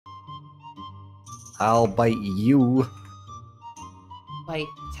I'll bite you. Bite,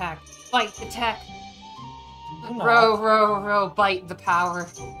 attack, bite, attack. Come Row, on. row, row, bite the power.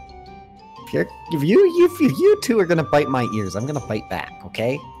 If you two are gonna bite my ears, I'm gonna bite back,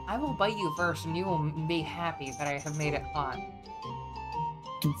 okay? I will bite you first, and you will be happy that I have made it hot.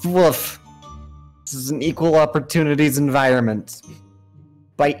 Woof. This is an equal opportunities environment.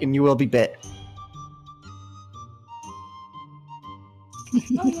 Bite and you will be bit.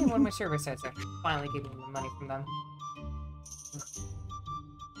 Oh yeah, one of my server sites actually finally gave me the money from them.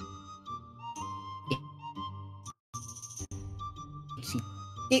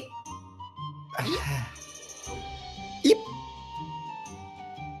 Eep. Eep.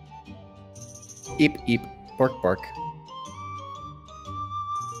 Eep, eep. Bark, bark.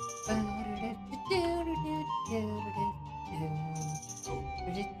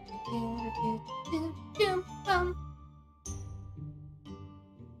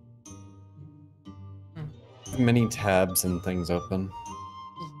 Many tabs and things open.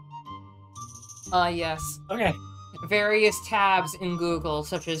 Yes. Okay. Various tabs in Google,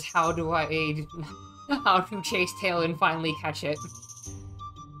 such as how to chase tail and finally catch it.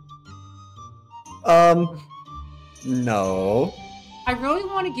 No. I really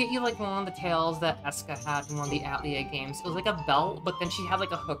want to get you like one of the tails that Eska had in one of the Atlia games. It was like a belt, but then she had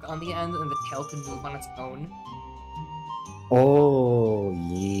like a hook on the end and the tail could move on its own. Oh,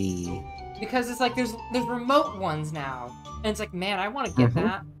 yeah. Because it's like there's remote ones now. And it's like, man, I want to get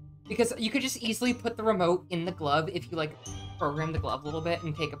that. Because you could just easily put the remote in the glove if you like program the glove a little bit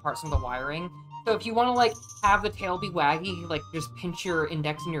and take apart some of the wiring. So if you want to like have the tail be waggy, like just pinch your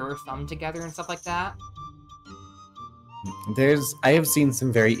index and your thumb together and stuff like that. I have seen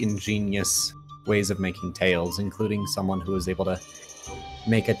some very ingenious ways of making tails, including someone who was able to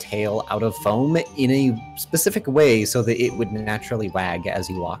make a tail out of foam in a specific way so that it would naturally wag as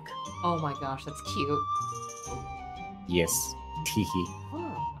you walk. Oh my gosh, that's cute. Yes. Teehee.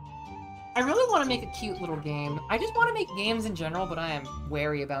 I really want to make a cute little game. I just want to make games in general, but I am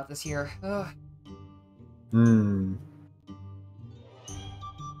wary about this year. Ugh. Hmm.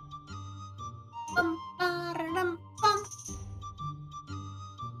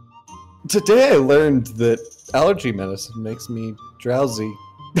 Today I learned that allergy medicine makes me drowsy.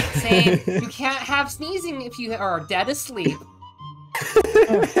 Same. You can't have sneezing if you are dead asleep.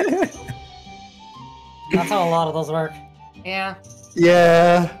 That's how a lot of those work. Yeah.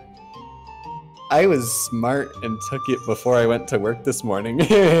 Yeah. I was smart and took it before I went to work this morning.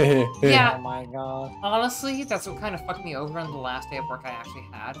 Yeah. Oh my god. Honestly, that's what kind of fucked me over on the last day of work I actually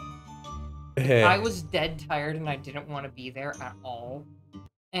had. I was dead tired and I didn't want to be there at all.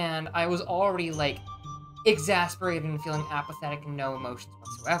 And I was already, like, exasperated and feeling apathetic and no emotions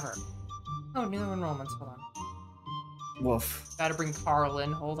whatsoever. Oh, new enrollments. Hold on. Woof. Gotta bring Carl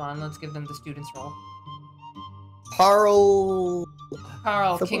in. Hold on, let's give them the students role. Carl.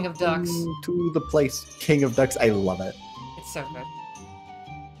 Carl, King of Ducks. To the place. King of Ducks. I love it. It's so good.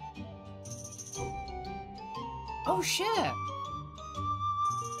 Oh, shit!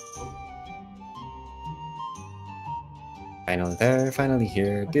 Finally there, finally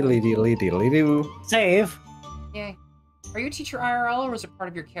here. Diddly diddly diddly doo. Save. Yay. Are you a teacher IRL or is it part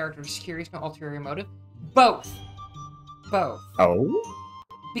of your character? Just curious, no ulterior motive? Both. Both. Oh?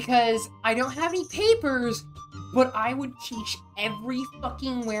 Because I don't have any papers, but I would teach every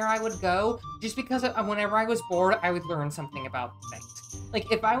fucking where I would go, just because whenever I was bored, I would learn something about things.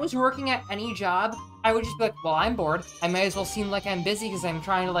 Like, if I was working at any job, I would just be like, well, I'm bored. I may as well seem like I'm busy because I'm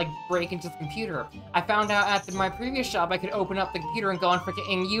trying to, like, break into the computer. I found out at my previous job I could open up the computer and go on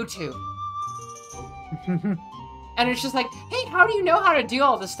freaking YouTube. And it's just like, hey, how do you know how to do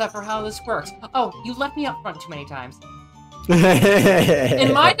all this stuff or how this works? Oh, you left me up front too many times.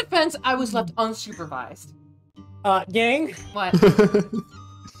 In my defense, I was left unsupervised. Yang, What?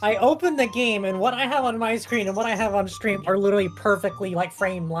 I opened the game and what I have on my screen and what I have on stream are literally perfectly, like,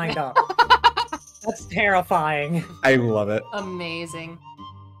 frame lined up. That's terrifying. I love it. Amazing.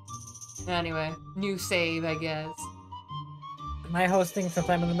 Anyway, new save, I guess. Am I hosting since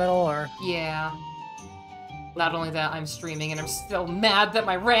I'm in the middle, or? Yeah. Not only that, I'm streaming and I'm still mad that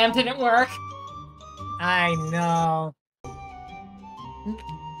my RAM didn't work. I know.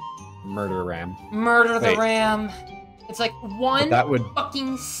 Murder ram. Murder the Wait. RAM. It's like one That would.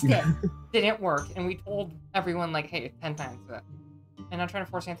 fucking step didn't work, and we told everyone like, hey, 10 times that. And not trying to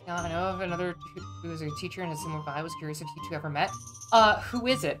force anything out. I know of another who is a teacher and a similar vibe. I was curious if you two ever met. Who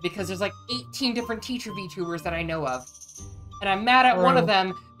is it? Because there's like 18 different teacher VTubers that I know of. And I'm mad at one of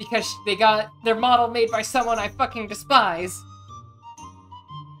them because they got their model made by someone I fucking despise.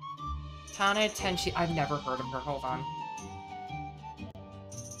 Tana Tenshi. I've never heard of her. Hold on.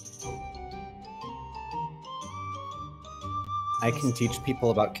 I can teach people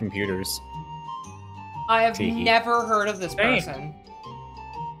about computers. I have Teehee. never heard of this Same. person.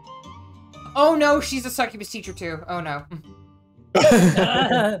 Oh no, she's a succubus teacher too. Oh no.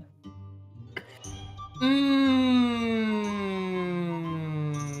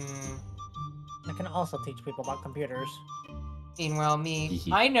 I can also teach people about computers. Meanwhile, me,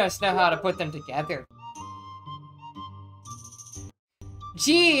 I just know how to put them together.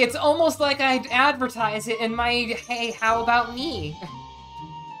 Gee, it's almost like I advertise it in my hey, how about me?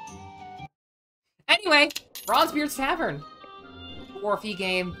 Anyway, Bronzebeard's Tavern. Dwarfy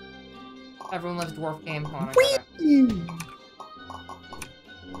game. Everyone loves dwarf game. Hold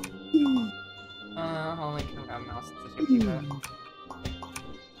on, hold on, turn down mouse.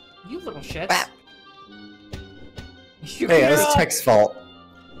 You little shits. Hey, that was Tech's fault.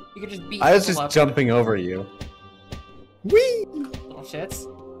 You could just beat I was people just up. jumping over you. Whee! Little shits.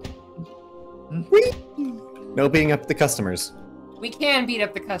 Whee! No beating up the customers. We can beat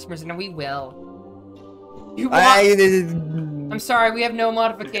up the customers, and we will. You want... I'm sorry, we have no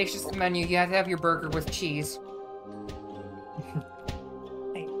modifications to the menu. You have to have your burger with cheese.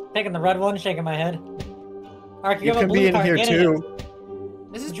 Hey, taking the red one, shaking my head. Alright, You you have a can be blue in card. here Get too. in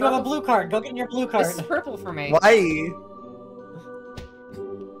it. This is You have a purple. blue card. Go get in your blue card. This is purple for me. Why?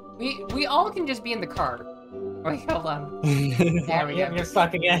 We all can just be in the cart. Wait, hold on. There we go. You're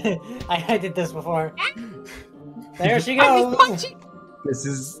stuck again. I did this before. There she I was goes. punching. This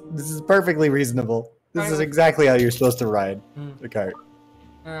is perfectly reasonable. This is Alright. exactly how you're supposed to ride the cart.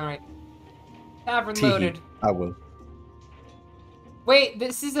 Alright. Tavern Teehee. loaded. I will. Wait,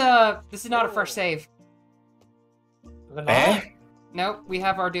 this is not a fresh save. Eh? Nope, we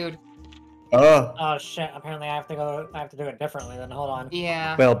have our dude. Oh. Oh shit! Apparently, I have to do it differently. Then hold on.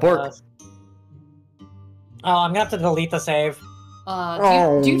 Yeah. Well, Bork. Oh, I'm gonna have to delete the save.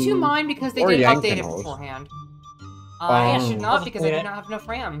 Do you two mind because they Or didn't Yang update it can host. beforehand? I should not I'll because I delete do it. not have enough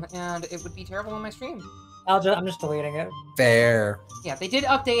RAM, and it would be terrible on my stream. I'm just deleting it. Fair. Yeah, they did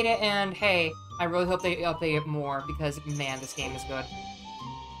update it, and hey, I really hope they update it more because, man, this game is good.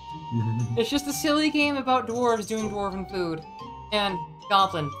 It's just a silly game about dwarves doing dwarven food, and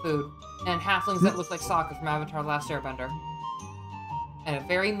goblin food, and halflings that look like Sokka from Avatar: The Last Airbender, and a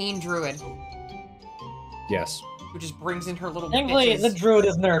very mean druid Yes. who just brings in her little Thankfully, bitches. the druid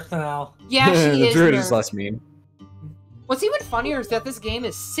is nerfed now. Yeah, she the is. druid nerfed. is less mean. What's even funnier is that this game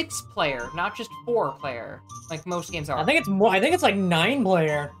is 6-player, not just 4-player, like most games are. I think it's more. I think it's like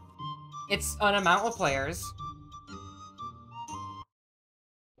 9-player. It's an amount of players.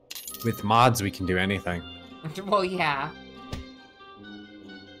 With mods, we can do anything. Well, yeah.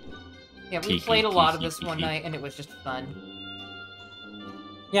 Yeah, we Teehee, played a lot of teehee, this one teehee. night, and it was just fun.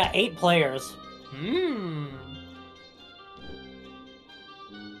 Yeah, 8 players.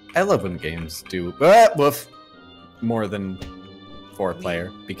 I love when games do woof more than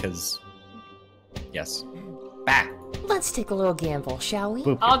 4-player because yes. Bah. Let's take a little gamble, shall we?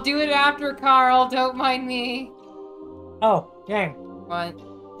 Boop. I'll do it after, Carl. Don't mind me. Oh, Yang, What?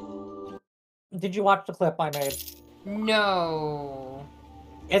 did you watch the clip I made? No.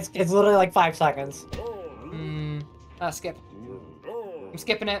 It's literally like 5 seconds. Skip. I'm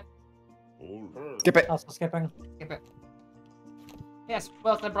skipping it. Skip it. Also skipping. Skip it. Yes,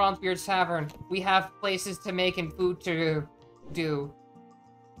 welcome to Bronzebeard's Tavern. We have places to make and food to do.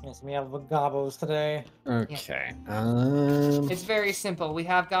 Yes, we have gobos today. Okay. It's very simple. We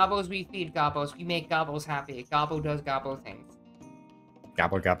have gobos, we feed gobos. We make gobos happy. Gobbo does gobbo things.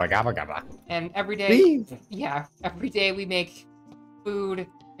 Gabba gabba gabba gabba. And every day, Whee! yeah, every day we make food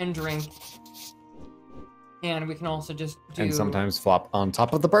and drink. And we can also just do... And sometimes flop on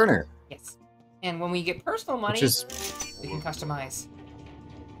top of the burner. Yes. And when we get personal money, Which is we can customize.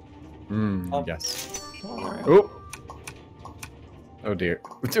 yes. Alright. Oh. Oh dear.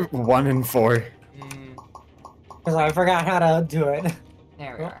 1 and 4. Because I forgot how to do it.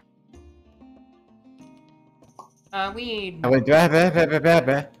 There we are. We... Oh, wait, bah, bah, bah, bah, bah,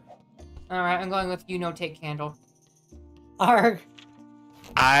 bah. Alright, I'm going with you no take candle. Arg.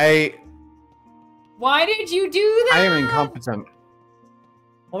 Why did you do that? I am incompetent.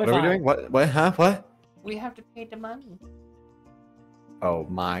 We'll What be are we fine. doing? What? Huh? What? We have to pay the money. Oh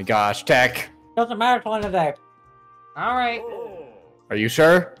my gosh, Tech. Doesn't matter till the end of the day. Alright. Are you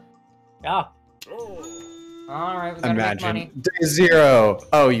sure? Yeah. Alright, we gotta make money. Imagine. Day 0.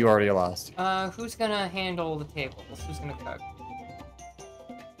 Oh, you already lost. Who's gonna handle the tables? Who's gonna cook?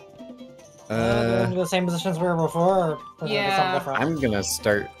 We're in the same positions we were before, or we're gonna do something different? I'm gonna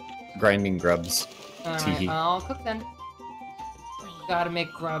start grinding grubs. Alright, Teehee. I'll cook then. Gotta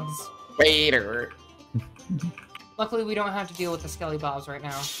make grubs. Waiter. Luckily, we don't have to deal with the skelly bobs right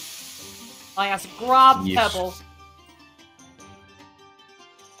now. I asked Grob Yeesh. Pebble.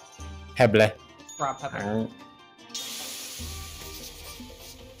 Heble. Rob pepper.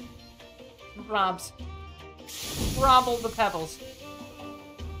 Robs. Robble the pebbles.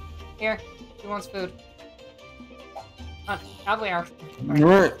 Here, who wants food? Out there.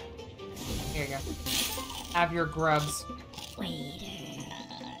 Here you go. Have your grubs.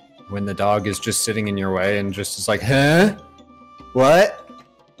 When the dog is just sitting in your way and just is like, huh? What?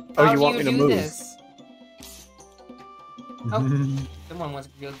 Oh, How you do want me to do move? This? Oh, someone wants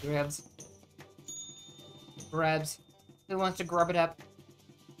real grubs. Grubs. Who wants to grub it up?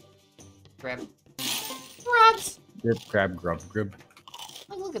 Grub. Grubs! Grab, grub.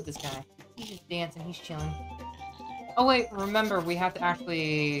 Oh, look at this guy. He's just dancing, he's chilling. Oh wait, remember, we have to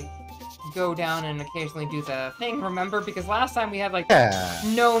actually go down and occasionally do the thing, remember? Because last time we had, like,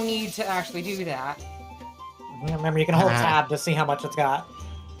 no need to actually do that. Remember, you can hold tab to see how much it's got.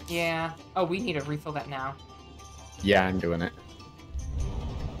 Yeah. Oh, we need to refill that now. Yeah, I'm doing it.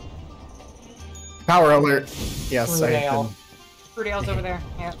 Power alert. Yes, I Fruit can. Fruit ale's over there.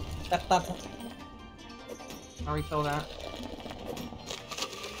 Yeah. That's I'll refill that.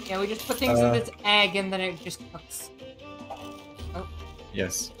 Yeah, we just put things in its egg and then it just cooks. Oh,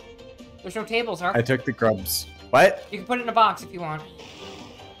 Yes. there's no tables, huh? I took the grubs. What? You can put it in a box if you want.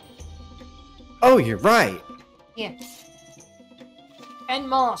 Oh, you're right. Yeah. And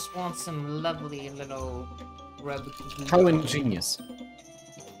Moss wants some lovely little grub. How ingenious.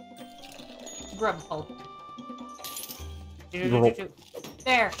 Grub pulp. Roll.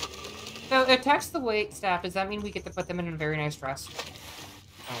 There. So it attacks the wait staff. Does that mean we get to put them in a very nice dress?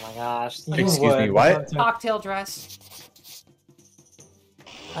 oh my gosh. You Excuse me, would. what? Cocktail dress.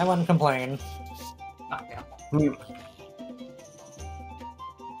 I wouldn't complain. Cocktail. Hmm.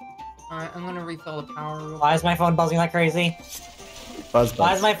 Alright, I'm gonna refill the power. Real Why is my phone buzzing like crazy? Buzz, Why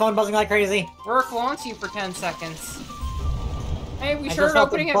buzz. is my phone buzzing like crazy? Work wants you for 10 seconds. Hey, we I started just felt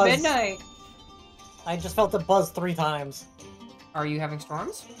the opening at buzz. midnight. I just felt it buzz 3 times. Are you having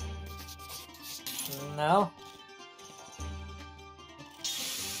storms? No?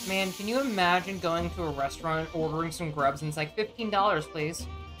 Man, can you imagine going to a restaurant, ordering some grubs, and it's like $15, please?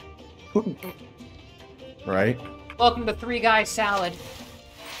 Right? Welcome to Three Guys Salad.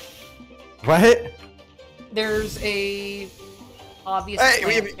 What? There's a obvious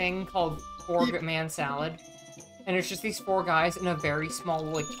thing called Four-Man Salad, and it's just these 4 guys in a very small,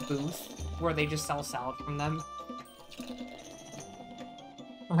 like, booth where they just sell salad from them.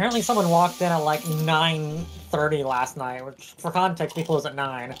 Apparently someone walked in at like 9:30 last night, which, for context, we close at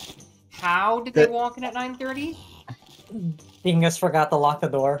 9. How did they walk in at 9:30? Dingus forgot to lock the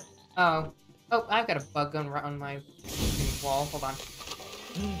door. Oh. Oh, I've got a bug gun on my wall. Hold on.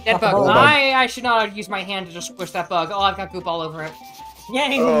 Dead Not the bug. bug. I should not have used my hand to just squish that bug. Oh, I've got goop all over it.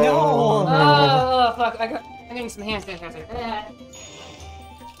 Yay, Oh, no! Oh, fuck. I'm getting some hand sanitizer.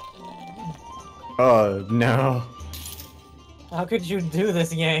 Oh, no. How could you do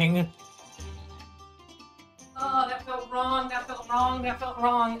this, Yang? Oh, that felt wrong. That felt wrong. That felt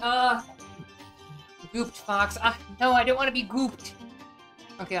wrong. Gooped fox. No, I don't want to be gooped.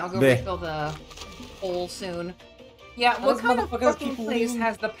 Okay, I'll go Bleh. refill the hole soon. Yeah, what Those kind of motherfuckers fucking keep place leaving.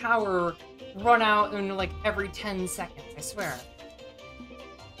 has the power run out in like every 10 seconds? I swear.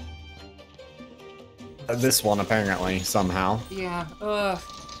 This one, apparently, somehow. Yeah, ugh.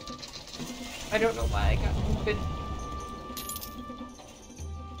 I don't know why I got gooped.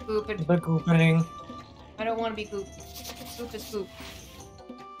 Gooped. The gooping. I don't want to be gooped. Goop is goop.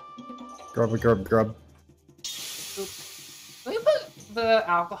 Grub, grub, grub. Goop. Can we put the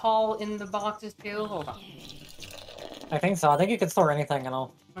alcohol in the boxes too? Hold on. I think so. I think you can store anything and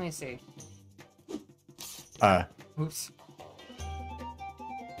all. Let me see. Oops.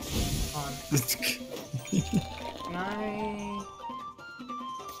 Hold on. Can I...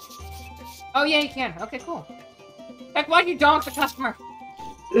 Oh yeah, you can. Okay, cool. Heck, why'd you donk the customer?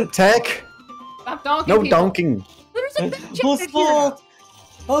 Tech! Stop donking No people. donking! There's a bench out here now.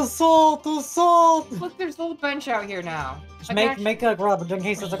 Assault! Assault! Look, there's a little bench out here now. Just I make can actually- make a grub, in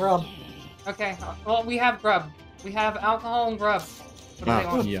case it's a grub. Okay, well, we have grub. We have alcohol and grub. What do they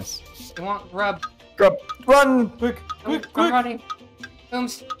Ah, want? yes. They want grub. Grub! Run! Quick, quick, I'm quick! running.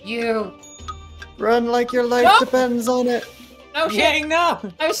 Booms, you. Run like your life No! depends on it! No shit. Yang, no!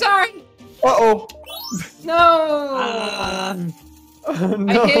 I'm sorry. Uh-oh! No. Oh, I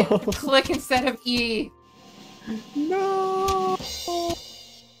no! hit click instead of E. No!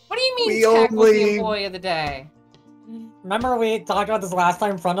 What do you mean We Tech was the only- employee of the day? Remember we talked about this last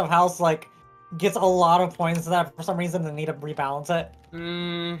time? Front of house, like, gets a lot of points that for some reason they need to rebalance it.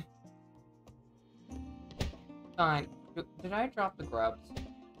 Fine. Did I drop the grubs?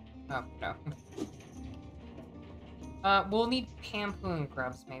 Oh, no. We'll need Pampu and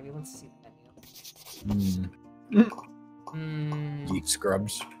grubs, maybe. Let's see the menu. Yeet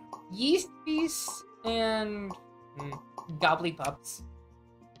scrubs. Yeast beasts and gobbly pups.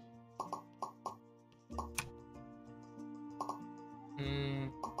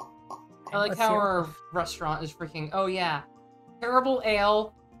 I like how our restaurant is freaking. Oh yeah, terrible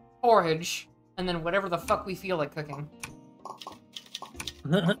ale, porridge, and then whatever the fuck we feel like cooking.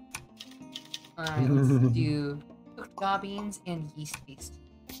 All right, let's do cooked goblins and yeast feast,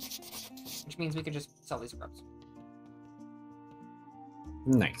 which means we could just sell these grubs.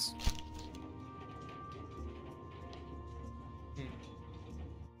 Nice.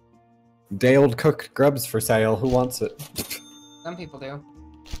 Day-old cooked grubs for sale. Who wants it? Some people do.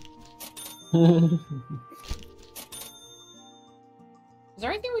 Is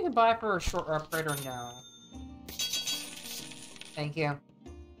there anything we can buy for a short upgrade or no? Thank you.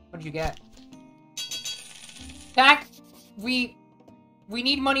 What did you get? Tack, we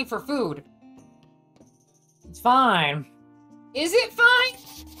need money for food. It's fine. Is it fine?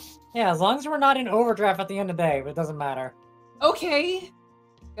 Yeah, as long as we're not in overdraft at the end of the day, but it doesn't matter. Okay.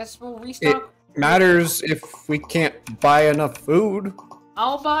 Guess we'll restock. It matters if we can't buy enough food.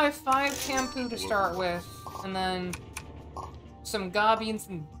 I'll buy 5 Pampu to start with, and then some goblins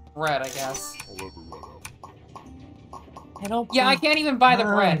and bread, I guess. Yeah, I can't even buy the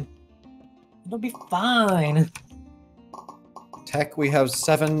bread. It'll be fine. Tech, we have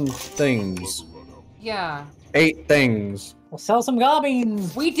 7 things. Yeah. 8 things. We'll sell some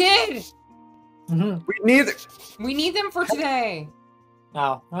goblins. We did! We need them for today.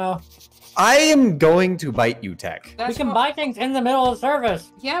 Oh, well. I am going to bite you, Tech. We can buy things in the middle of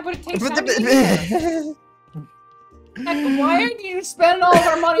service. Yeah, but it takes time to do it. Heck, why are you spending all of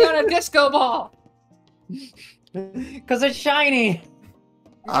our money on a disco ball? Because it's shiny.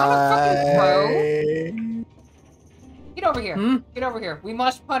 You're not a fucking pro. Get over here. Get over here. We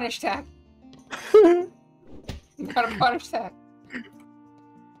must punish Tech. You gotta punish Tech.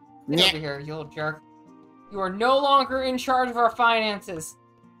 Get over here, you little jerk. You are no longer in charge of our finances.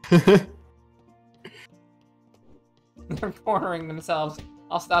 They're cornering themselves.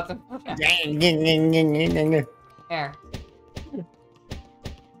 I'll stop them. There.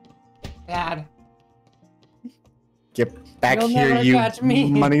 Bad. Get back You'll here, never you catch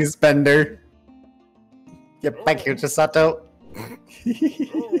me. money spender. Get back here, Chisato.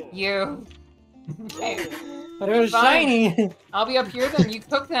 You. Hey, But it was fine. shiny. I'll be up here then. You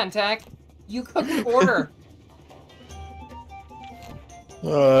cook then, Tech. You cook and order.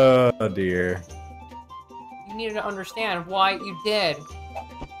 Oh dear. You needed to understand why you did.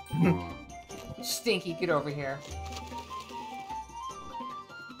 Stinky, get over here.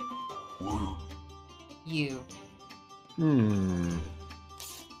 You.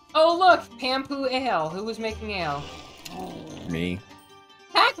 Oh look, Pampu Ale. Who was making ale? Me.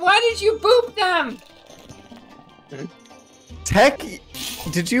 Heck, why did you boop them? Tech,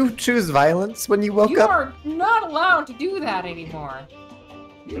 did you choose violence when you woke You up? are not allowed to do that anymore.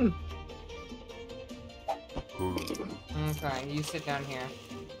 Okay, you sit down here.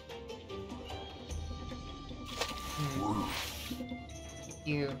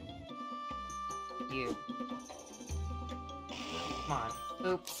 You. Come on.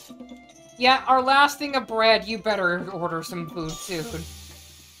 Oops. Yeah, our last thing of bread, you better order some food soon.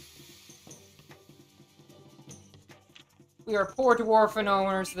 We are poor dwarven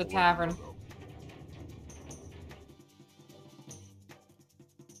owners of the tavern.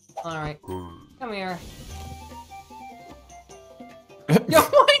 Alright. Come here. No,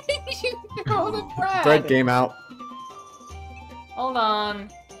 why didn't you throw the bread? Bread game out. Hold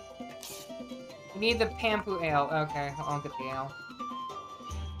on. We need the Pampu ale. Okay, I'll get the ale.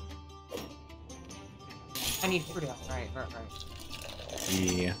 I need fruit ale. Right.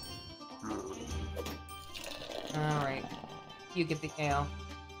 Yeah. Alright. You get the ale.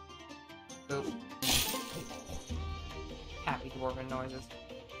 Boop. Happy dwarven noises.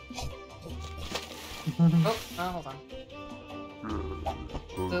 Oh, hold on.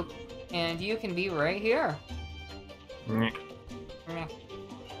 Boop. And you can be right here. Right. Alright.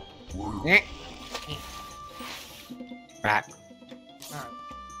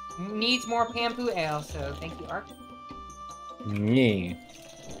 Needs more Pampu ale, so thank you, Ark. Yeah.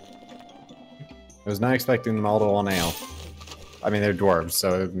 I was not expecting them all to want ale. I mean, they're dwarves,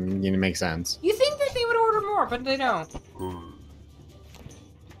 so it makes sense. You think that they would order more, but they don't.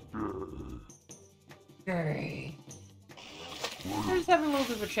 Great. They're just having a little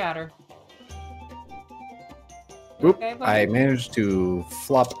bit of a chatter. Oop, Okay, I managed to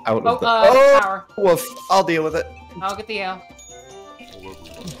flop out of the... power. Woof, I'll deal with it. I'll get the ale.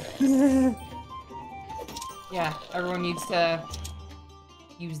 Yeah, everyone needs to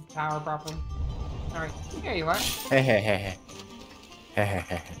use the power properly. Alright, here you are. Hey, hey, hey, hey. Hey, hey,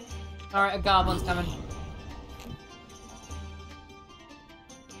 hey. Alright, a goblin's coming.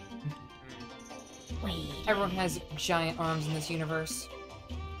 Everyone has giant arms in this universe.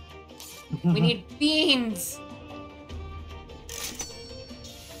 We need beans!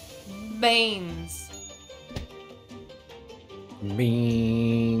 Beans.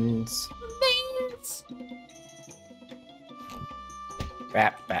 Beans. Beans!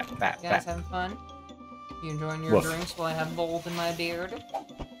 Bap, bap, bap, You guys bap. having fun? You enjoying your Woof. drinks while I have mold in my beard?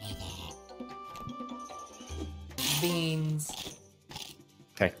 Beans.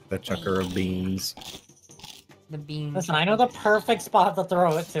 Okay, the chucker of beans. The beans. Listen, I know the perfect spot to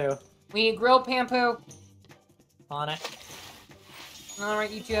throw it to. We need grilled pampu. On it.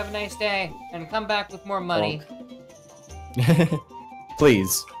 Alright, you two have a nice day. And come back with more money.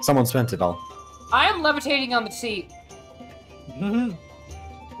 Please, someone spent it all. I am levitating on the seat.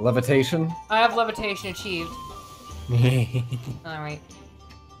 Levitation? I have levitation achieved. Alright.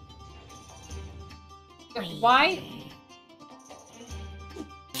 Why?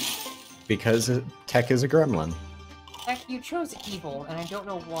 Because Tech is a gremlin. Heck, you chose evil, and I don't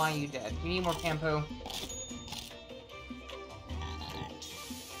know why you did. We need more pampu.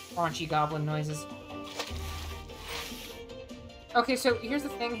 Raunchy goblin noises. Okay, so here's the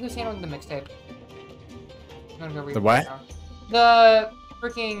thing. Who's handling the mixtape? I'm gonna go read The it what? now. The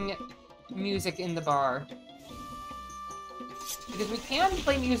freaking music in the bar. Because we can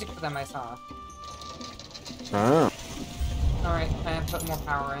play music for them, I saw. Oh. Alright, I have to put more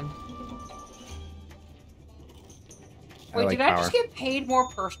power in. I Wait, like did I power. just get paid more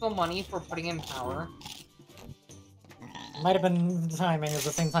personal money for putting in power? Might have been timing at the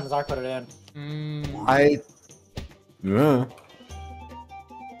same time as I put it in. I... Yeah.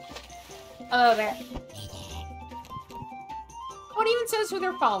 Oh, there. Oh, it even says who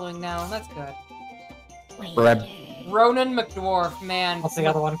they're following now. That's good. Bread. Ronan McDwarf, man. What's the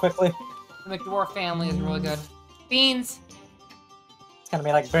other one quickly? The McDwarf family is really good. Beans! It's gonna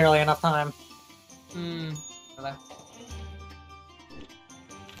be like barely enough time. Hmm.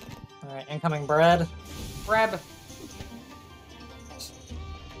 Alright, incoming bread. Breb.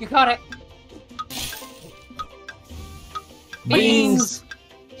 You caught it. Beans!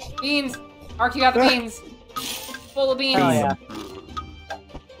 Beans! Ark, you got the beans. Full of beans. Hell yeah.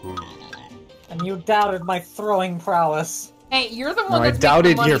 And you doubted my throwing prowess. Hey, you're the No, one I that's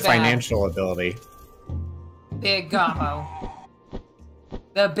doubted making the your money back. financial ability. Big gobbo.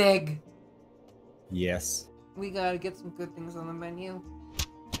 The big. Yes. We gotta get some good things on the menu.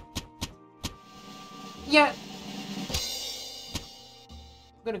 Yeah.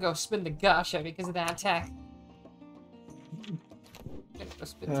 I'm gonna go spin the gasha because of that attack.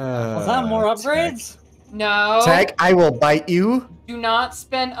 Was that more upgrades? No. Tech, I will bite you. Do not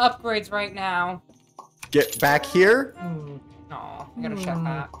spend upgrades right now. Get back here. Aw, I gotta shut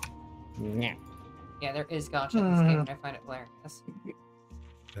that. Yeah. Yeah, there is gacha in this game, and I find it hilarious.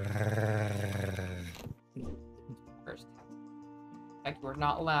 First, Heck, you are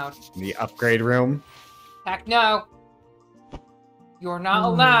not allowed. The upgrade room. Heck, no! You're not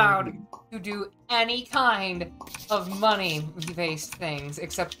allowed to do any kind of money-based things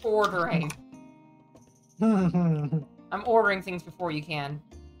except ordering. I'm ordering things before you can.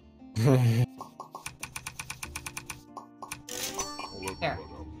 There.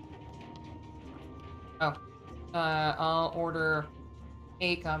 Oh. I'll order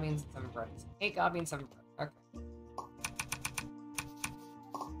 8 goblins and 7 bread. 8 goblins, 7 bread. Okay.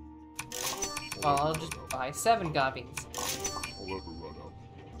 Well, I'll just buy 7 goblins.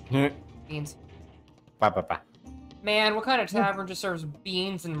 Beans. Ba, ba, ba. Man, what kind of tavern just serves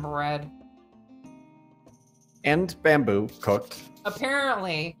beans and bread? And bamboo cooked.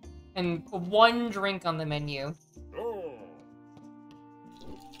 Apparently, and 1 drink on the menu.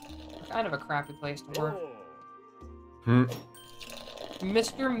 Kind of a crappy place to work.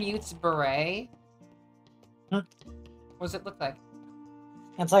 Mr. Mute's beret? What does it look like?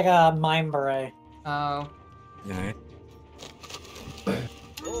 It's like a mime beret. Oh. Yeah.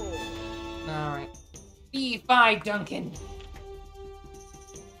 Alright. B5 Duncan!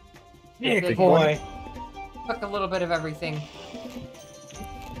 Big big boy. Cook a little bit of everything.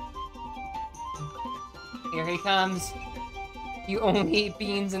 Here he comes. You only eat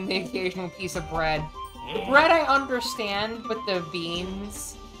beans and the occasional piece of bread. The bread I understand, but the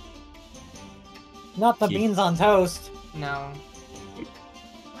beans... Not the beans on toast. No.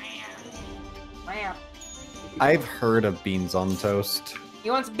 I've heard of beans on toast. He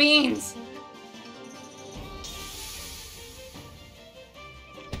wants beans!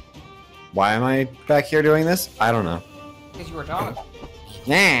 Why am I back here doing this? I don't know. Because you were a dog.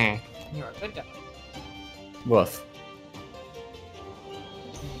 Nah. You're a good dog. Woof.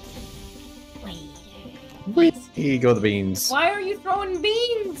 Here you go, the beans. Why are you throwing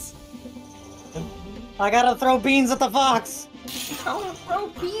beans? I gotta throw beans at the fox! Don't throw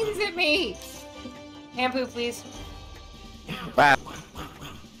beans at me! Shampoo, please. Wow.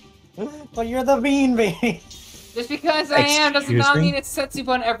 But you're the bean baby! Just because I am does Excuse not me? mean it's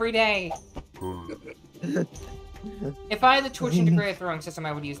Setsubun every day. If I had the Twitch integrated throwing system,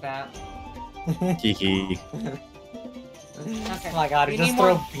 I would use that. Kiki. Okay. Oh my god, he We just need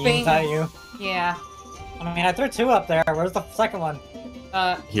threw more beans at you. Yeah. I mean, I threw 2 up there. Where's the second one?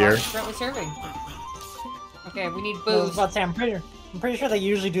 Here. Currently serving. Okay, we need I was booze. about to say, I'm pretty sure they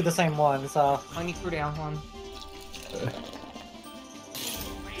usually do the same one, so... I need crew down one.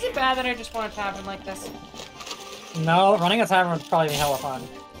 Is it bad that I just want a tavern like this? No, running a tavern would probably be hella fun.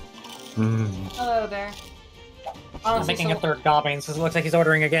 Hello there. I'm Honestly, making a third gobbins, because it looks like he's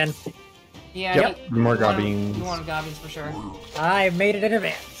ordering again. Yeah, Yep, more you want- gobbins. You want gobbins for sure. I made it in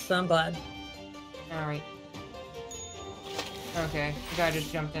advance, so I'm glad. Alright. Okay, the guy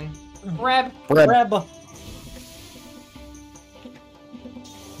just jumped in. Reb! Bread. Reb!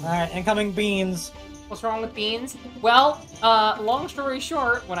 Alright, incoming beans. What's wrong with beans? Well, long story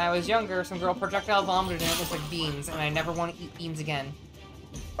short, when I was younger, some girl projectile vomited and it looked like beans, and I never want to eat beans again.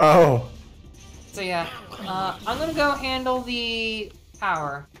 Oh. So yeah, I'm gonna go handle the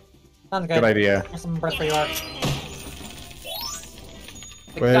power. Sounds good. Good idea. Here's some bread for you, Art.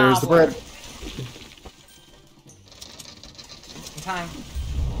 Where's the gobbler. bread? In time.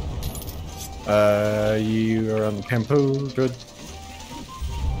 You are on the Pampu. Good.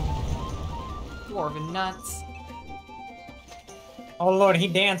 Dwarven nuts. Oh lord, he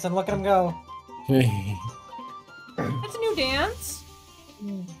dancing. Look at him go. That's a new dance.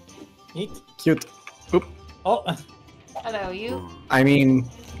 Yeet. Cute. Oop. Oh, Hello, you. I mean,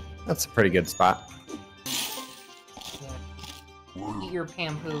 that's a pretty good spot. Eat your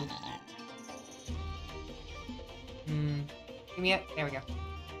pampoo. Give me it. There we go.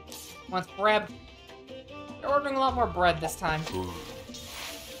 Wants bread. They're ordering a lot more bread this time.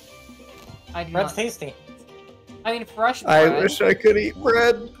 I do bread's not. tasty. I mean, fresh bread. I wish I could eat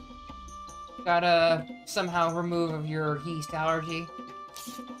bread. Gotta somehow remove your yeast allergy.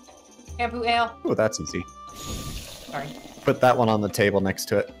 Shampoo ale. Oh, that's easy. Sorry. Put that one on the table next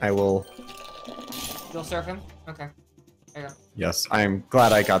to it. I will. You'll serve him? Okay. There you go. Yes, I'm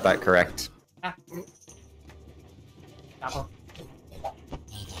glad I got that correct. Ah. Apple.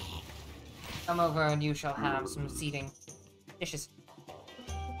 Come over and you shall have some seating. Dishes.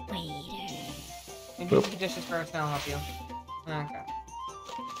 And do the dishes first and I'll help you. Okay.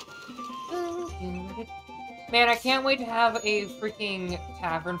 Man, I can't wait to have a freaking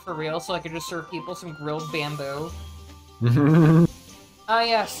tavern for real so I could just serve people some grilled bamboo. Ah,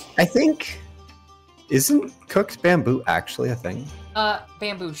 yes. I think. Isn't cooked bamboo actually a thing?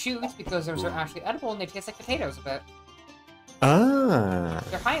 Bamboo shoots because those are actually edible and they taste like potatoes a bit. Ah.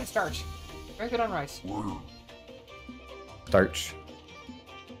 They're high in starch. Very good on rice. Starch.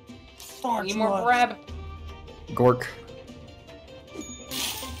 Need more bread. Gork.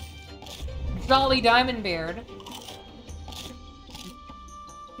 Jolly Diamond Beard.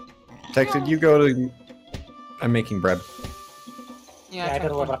 Detective, you go to. I'm making bread. Yeah, I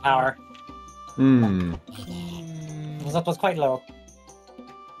did a little bit of power. Hmm. His up was quite low.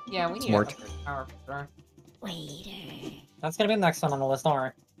 Yeah, we need Smart. power for sure. That's gonna be the next one on the list, don't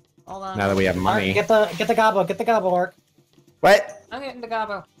worry. Hold on. Now that we have money. Alright, get the gobble, Orc. What? I'm getting the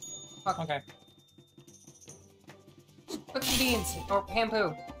gobbo. Fuck. Okay. Cook some beans. Or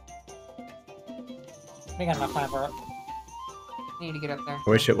pampoo. We got enough time for it. I need to get up there. I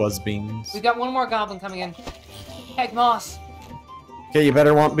wish it was beans. We've got one more goblin coming in. Heck moss. Okay, you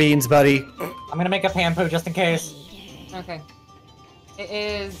better want beans, buddy. I'm gonna make a pampoo just in case. Okay. It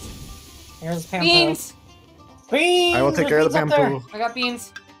is Here's pampoo. beans. Beans! I will take care of the There's beans up there. bamboo. I got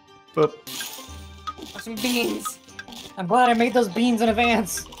beans. Boop. Have some beans. I'm glad I made those beans in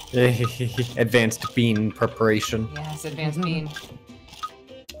advance. Advanced bean preparation. Yes, advanced bean.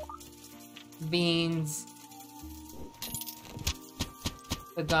 Beans.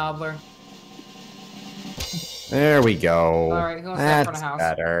 The gobbler. There we go. Alright, who wants that front That's of house?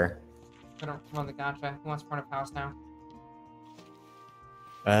 better. I don't run the gotcha. Who wants front of house now?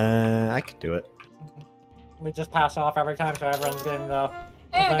 I could do it. We just pass off every time so everyone's getting the...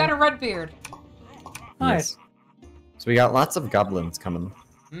 Hey, I Okay. got a red beard. Nice. Yes. So we got lots of goblins coming.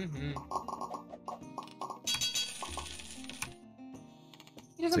 Mm-hmm.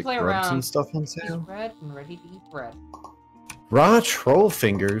 He It's doesn't like play grubs around. and stuff on He's sale. red and ready to eat bread. Raw troll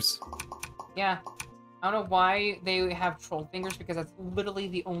fingers. Yeah. I don't know why they have troll fingers, because that's literally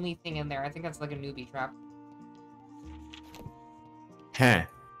the only thing in there. I think that's like a newbie trap. Huh.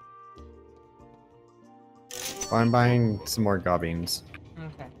 Well, I'm buying some more gobbins.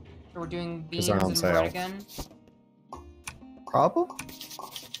 Okay. So we're doing 'Cause beans they're on and sale. bread again? Probably?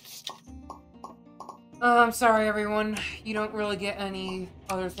 I'm sorry, everyone. You don't really get any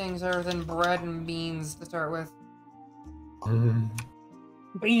other things other than bread and beans to start with.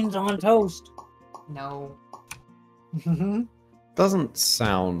 Beans on toast. No. Doesn't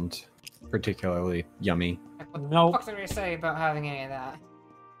sound particularly yummy. Like, what Nope. the fuck did I say about having any of that?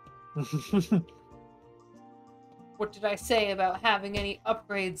 What did I say about having any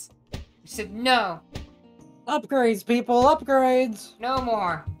upgrades? You said no. Upgrades, people, upgrades. No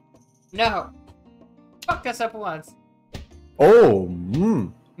more. No. Fuck us up once. Oh,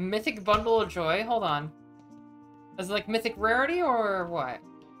 Mythic Bundle of Joy? Hold on. Is it like mythic rarity or what?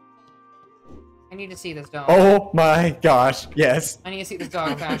 I need to see this dog. Oh my gosh, yes. I need to see this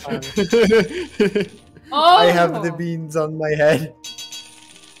dog fashion. Oh! I have the beans on my head.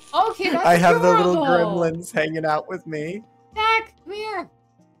 Okay, that's I have the little adorable. gremlins hanging out with me. Zach, come here.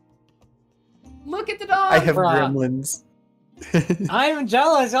 Look at the dog. I have Bruh. gremlins. I'm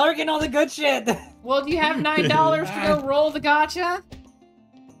jealous. Y'all are getting all the good shit. Well, do you have $9 to go roll the gacha?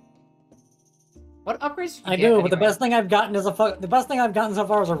 What upgrades did you I get, do, but the anyway? best thing I've gotten is the best thing I've gotten so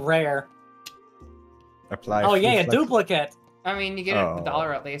far is a rare. Apply. Oh yeah, a reflect- duplicate. I mean, you get a Oh.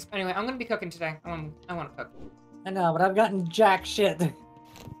 $1 at least. Anyway, I'm gonna be cooking today. I want to cook. I know, but I've gotten jack shit.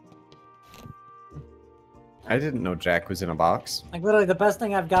 I didn't know Jack was in a box. Like literally, the best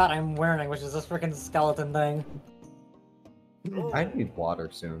thing I've got, I'm wearing, which is this freaking skeleton thing. I need water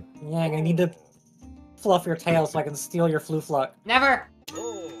soon. Yang, I need to fluff your tail so I can steal your flufluck. Never.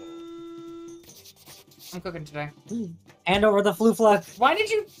 I'm cooking today. Hand over the flufluck. Why did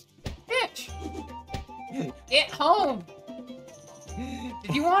you, bitch? Get home.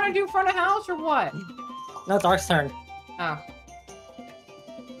 Did you want to do front of house or what? No, it's our turn. Oh.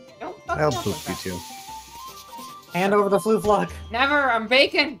 Don't fuck me I'll up poop with you that. too. Hand over the flufluck. Never. I'm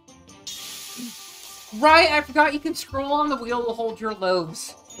baking. Right, I forgot you can scroll on the wheel to hold your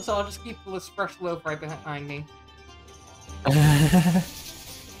loaves. So I'll just keep this fresh loaf right behind me.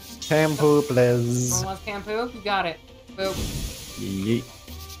 Shampoo, please. Someone wants shampoo? You got it. Boop. Yeet.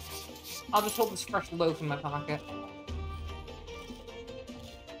 I'll just hold this fresh loaf in my pocket.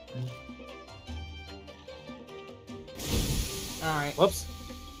 Alright. Whoops.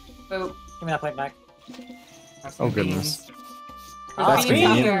 Boop. Give me that plate back. Have some Oh, goodness. beans. That's There's beans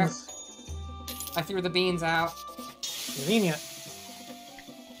out convenient. there. I threw the beans out. Convenient.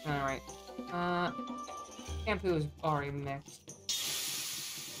 Alright. Shampoo is already mixed.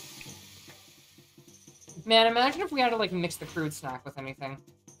 Man, imagine if we had to, like, mix the crude snack with anything.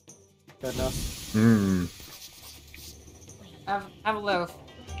 Goodness. Mmm. Have a loaf.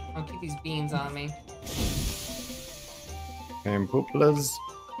 I'll keep these beans on me. Shampoo, please.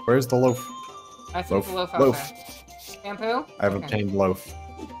 Where's the loaf? I threw Loaf. the loaf out Loaf. there. Shampoo? I've Okay. obtained loaf.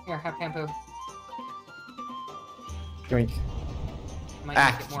 Here, have shampoo. Drink. Might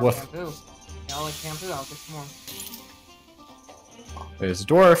Ah, get more woof. shampoo. Y'all like shampoo? I'll get some more. There's a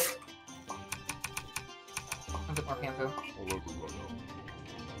dwarf. I'll get more shampoo.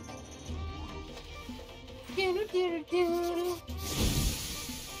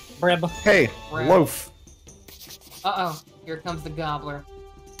 Brib. Hey, Rare. loaf. Uh-oh. Here comes the gobbler.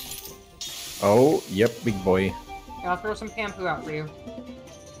 Oh, yep, big boy. Here, I'll throw some shampoo out for you.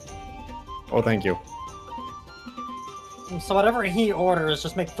 Oh, thank you. So whatever he orders,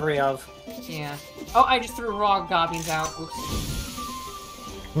 just make 3 of. Yeah. Oh, I just threw raw goblins out. Oops.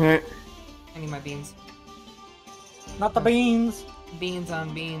 Eh. I need my beans. Not the beans. Beans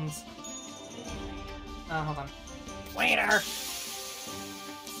on beans. Hold on. Waiter.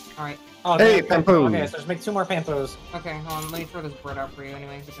 Alright. Oh, Hey, okay, Pampoo. Okay, so just make 2 more Pampoos. Okay, hold on. Let me throw this bread out for you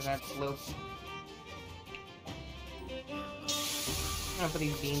anyway, because that's loaf. I'm gonna put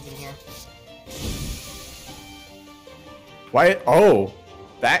these beans in here. Why? Oh,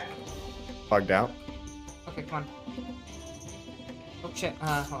 that bugged out. Okay, come on. Oh shit,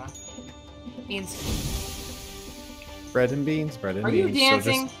 hold on. Beans. Bread and beans, bread and Are beans. you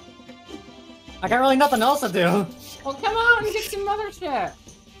dancing? So I got really nothing else to do. Well, come on, get some other shit.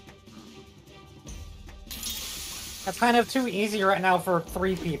 That's kind of too easy right now for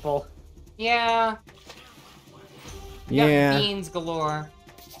 3 people. Yeah. just, We got yeah. beans galore.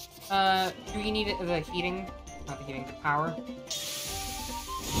 Do you need the heating? Not the heating, the power.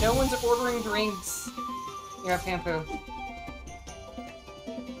 No one's ordering drinks. Here, have shampoo.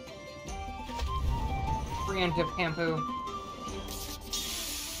 Preemptive shampoo.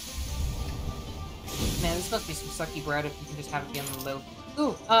 Man, this must be some sucky bread if you can just have it be on the loaf.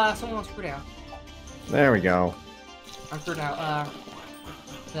 Ooh, someone wants fruit out. There we go. Or fruit out,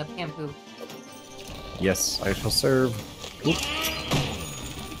 the shampoo. Yes, I shall serve. Oop.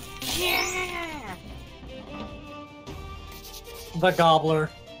 Yeah! The gobbler.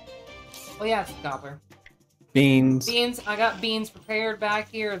 Oh yeah, it's a gobbler. Beans. Beans, I got beans prepared back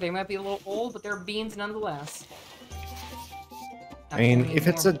here. They might be a little old, but they're beans nonetheless. I mean, if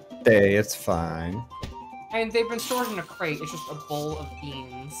it's a day, it's fine. And they've been stored in a crate. It's just a bowl of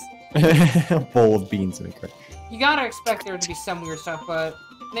beans. A bowl of beans in a crate. You gotta expect there to be some weird stuff, but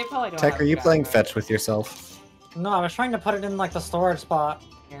they probably don't. Tech, have are you that, playing but- fetch with yourself? No, I was trying to put it in like the storage spot.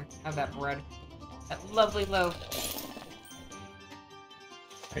 Here, have that bread. That lovely loaf.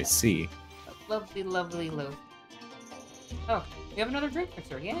 I see. That lovely, lovely loaf. Oh, we have another drink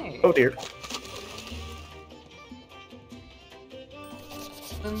mixer. Yay! Oh dear.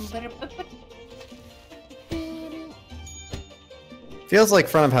 Feels like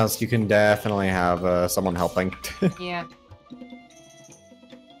front of house, you can definitely have someone helping. Yeah.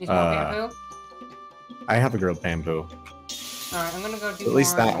 Need some more bamboo? I have a grilled bamboo. Alright, I'm gonna go do At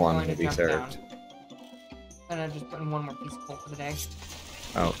least more, that I'm one going to will be jump served. down. I'm gonna just put in one more piece of coal for the day.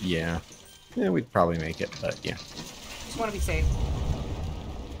 Oh, yeah. Yeah, we'd probably make it, but yeah. Just wanna be safe.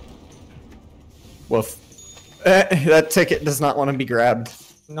 Woof. That ticket does not want to be grabbed.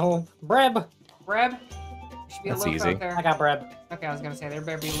 No, bread. Bread? There should be That's a loaf easy. out there. I got bread. Okay, I was gonna say, there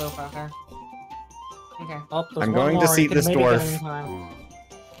better be a loaf out there. Okay. Oh, there's I'm one going to more. seat You can this maybe get dwarf. it in time.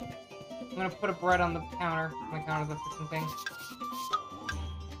 I'm gonna put a bread on the counter. My counter, the freaking thing.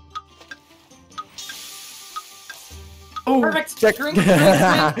 Oh, Perfect. check. Drink, drink,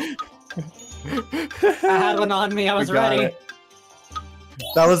 drink. I had one on me. I was We got ready. it.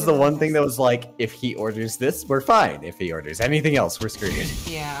 That was the one thing that was like, if he orders this, we're fine. If he orders anything else, we're screwed.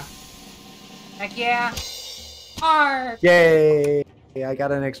 Yeah. Heck yeah. Arr! Yay! I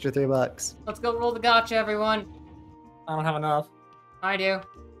got an extra $3. Let's go roll the gotcha, everyone. I don't have enough. I do.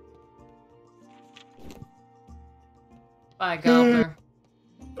 Bye, Gobbler.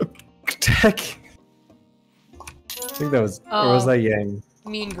 Tech. I think that was, or was Oh. that Yang?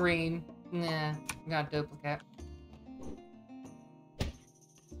 Mean green. Nah, got a duplicate.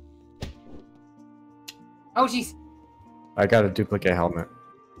 Oh, jeez. I got a duplicate helmet.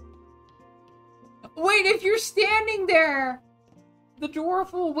 Wait, if you're standing there, the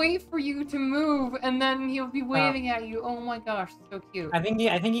dwarf will wait for you to move, and then he'll be waving at you. Oh my gosh, so cute. I think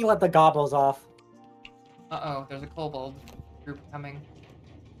he let the gobbles off. Uh-oh, there's a kobold group coming.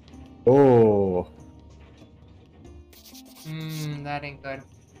 Oh. That ain't good.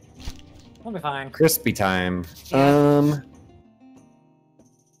 We'll be fine. Crispy time. Yeah.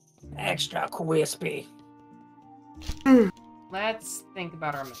 Extra crispy. Let's think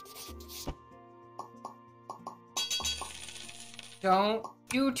about our menu. Don't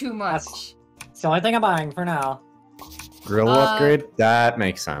do too much. It's the only thing I'm buying for now. Grill upgrade? That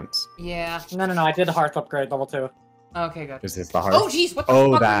makes sense. Yeah. No, I did hearth upgrade level 2. Okay, good. Is this the hearth? Oh, jeez, what the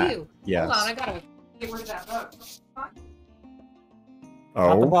Oh, fuck that. are you? Yes. Hold on, I gotta get rid of that bug. Not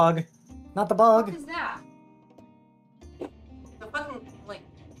the Oh. bug. Not the What bug. is that? The fucking, like,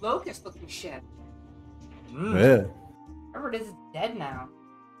 locust-looking shit. Ugh. Whatever it is, it's dead now.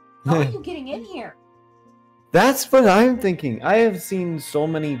 How are you getting in here? That's what I'm thinking. I have seen so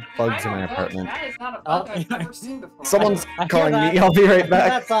many bugs I in my don't know, apartment. That is not a bug Oh, I've yeah. ever seen before. Someone's I hear calling that. me. I'll be right I hear back.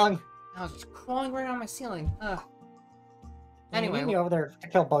 that song. I was just crawling right on my ceiling. Ugh. Anyway, Anyway. me over there to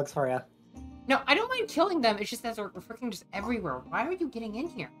kill bugs for you. No, I don't mind killing them. It's just that they're freaking just everywhere. Why are you getting in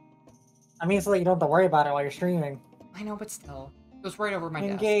here? I mean, so that you don't have to worry about it while you're streaming. I know, but still. It was right over my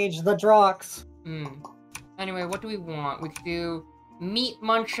desk. Engage the Drox. Anyway, what do we want? We could do meat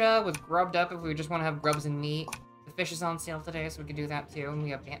muncha with grubbed up if we just want to have grubs and meat. The fish is on sale today, so we could do that too. And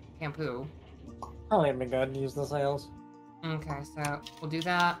we have shampoo. Probably would be good to use the sales. Okay, so we'll do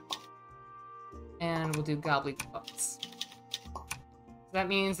that. And we'll do gobbly butts. So that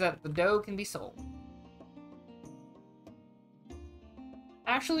means that the dough can be sold.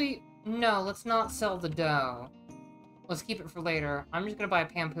 Actually, no, let's not sell the dough. Let's keep it for later. I'm just gonna buy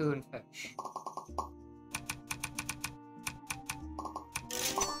shampoo and fish.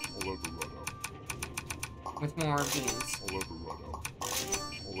 With more beans.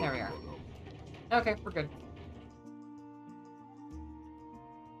 There we are. Okay, we're good.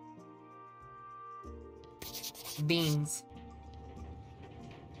 Beans.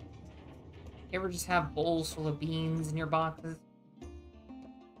 You ever just have bowls full of beans in your boxes?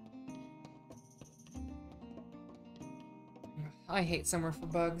 I hate summer for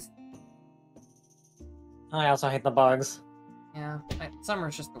bugs. I also hate the bugs. Yeah,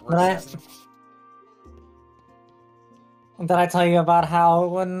 summer's just the Right. worst season. Did I tell you about how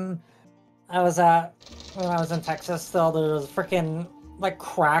when I was in Texas still, there was freaking like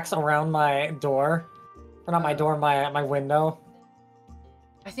cracks around my door? Or not my door, my window.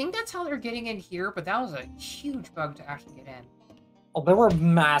 I think that's how they're getting in here, but that was a huge bug to actually get in. Oh, there were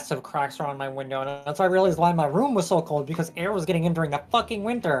massive cracks around my window, and that's why I realized why my room was so cold, because air was getting in during the fucking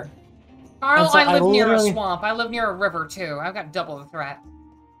winter. Carl, so I live near a literally- swamp. I live near a river, too. I've got double the threat.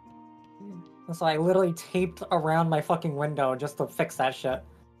 And so I literally taped around my fucking window just to fix that shit.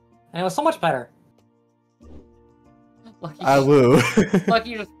 And it was so much better. Lucky, Woo.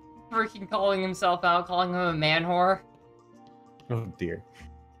 Lucky just freaking calling himself out, calling him a man whore. Oh dear.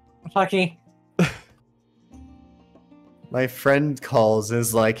 Lucky. My friend calls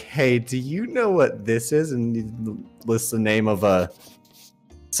is like, hey, do you know what this is? And he lists the name of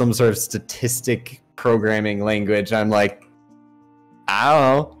some sort of statistic programming language. I'm like, I don't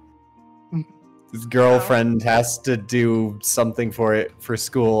know. His girlfriend has to do something for it for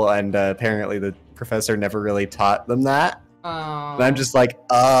school, and apparently the professor never really taught them that. Oh. And I'm just like,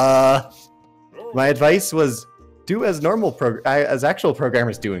 my advice was do as as actual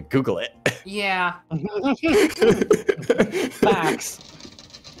programmers do and Google it. Yeah. Facts.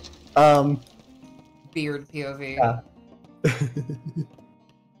 Beard POV. Yeah.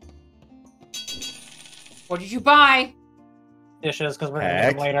 What did you buy? Dishes, because we're gonna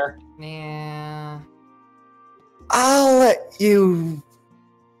Heck. do them later. Yeah. I'll let you.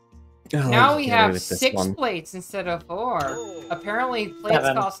 Now we get away have with this 6 one. plates instead of 4. Apparently, plates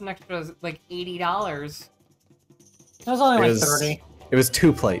 7. cost an extra, like, $80. It was only It like was 30. It was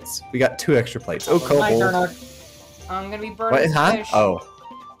 2 plates. We got 2 extra plates. Oh, My turn, kobold. Ark. I'm gonna be burning What, huh? fish. Oh.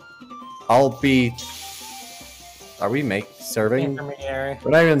 I'll be. Are we serving? Intermediary.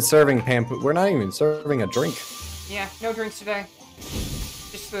 We're not even serving pampu. We're not even serving a drink. Yeah, no drinks today.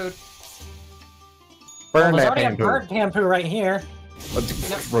 Just food. Burn There's that already a pampu. burnt pampu right here.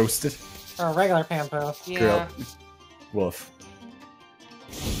 Roasted. Or a regular pampu. Yeah. Grilled. Woof.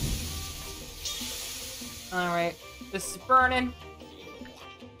 Alright. This is burning.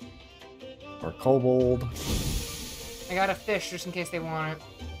 Or kobold. I got a fish just in case they want it.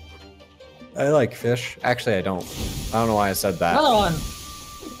 I like fish. Actually, I don't. I don't know why I said that. Another one.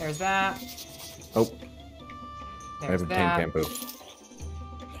 There's that. Oh, I There's have that. obtained pampu.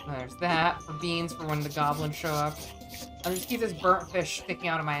 There's that for beans for when the goblins show up. I'll just keep this burnt fish sticking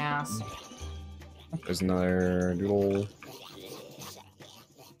out of my ass. There's another doodle.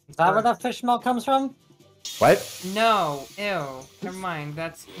 Is that where that fish milk comes from? What? No, ew. Never mind.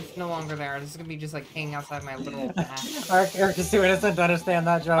 It's no longer there. This is gonna be just like hanging outside my little bath. Ark is too innocent to understand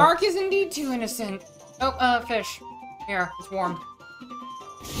that joke. Ark is indeed too innocent. Oh, fish. Here, it's warm.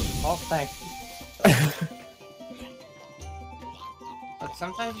 Oh, thanks. Look,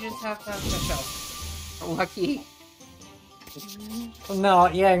 sometimes you just have to have fish out. Lucky. No,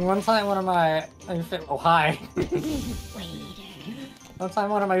 yeah, one time one of my... Oh, hi. One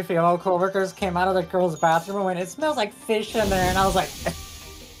time one of my female coworkers came out of the girl's bathroom and went, it smells like fish in there, and I was like...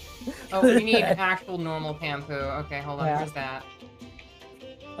 Oh, we need actual normal pampu. Okay, hold on, Yeah. where's that?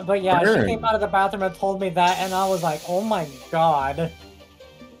 But yeah, Burn. she came out of the bathroom and told me that, and I was like, oh my god.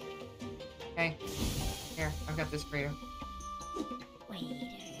 Okay. Here, I've got this for you.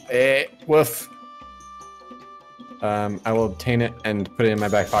 Woof. I will obtain it and put it in my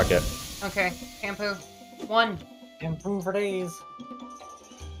back pocket. Okay, pampu. 1. Improve for days.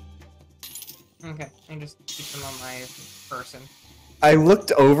 Okay, I just keep them on my person. I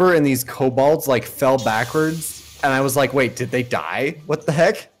looked over and these kobolds like fell backwards, and I was like, "Wait, did they die? What the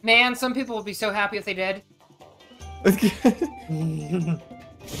heck?" Man, some people would be so happy if they did.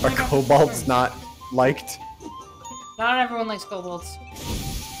 Are kobolds not liked? Not everyone likes kobolds.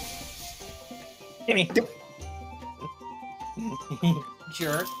 Gimme.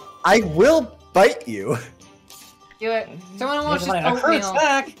 Jerk. I will bite you. Do it. Someone wants just A crude oatmeal.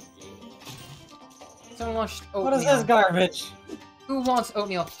 snack. Someone wants just oatmeal. What is this garbage? Who wants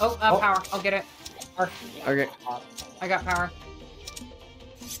oatmeal? Oh, Oh. power. I'll get it. Okay. I got power.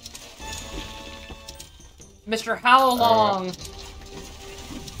 Mr. How Long.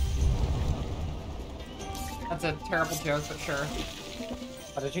 That's a terrible joke, but sure.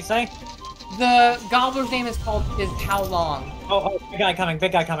 What did you say? The gobbler's name is How Long. Oh, big guy coming,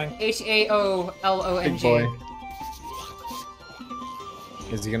 big guy coming. Haolong. Big boy.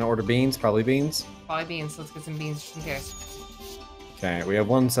 Is he gonna order beans? Probably beans. Probably beans. Let's get some beans just in case. Okay, we have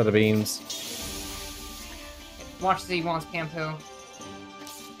one set of beans. Watch see he wants pampu. No,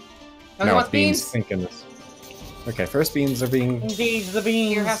 he No, wants beans. beans. Thank goodness. Okay, first beans are being. Engage the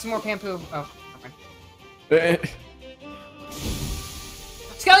beans. Here, have some more pampu. Oh, never mind.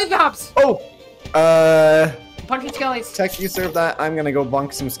 Skelly Pops! Oh! punching skellies. Tech, you serve that. I'm gonna go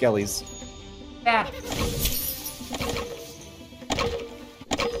bonk some skellies. Bad.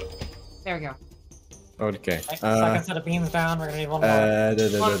 There we go. Okay. Second set of beans down. We're gonna need one more.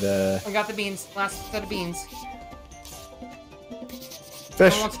 I got the beans. Last set of beans.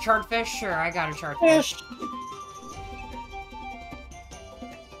 Fish. Someone wants a charred fish? Sure, I got a charred fish.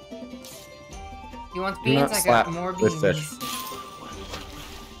 You want beans? I got more beans. Fish.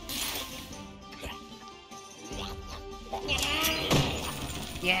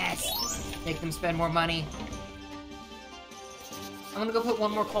 Yes! Make them spend more money. I'm gonna go put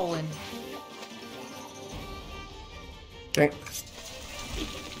one more coal in. Okay.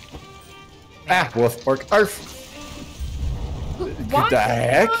 Ah, wolf pork. Arf! Why the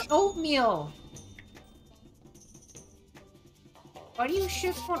heck? not oatmeal? Why do you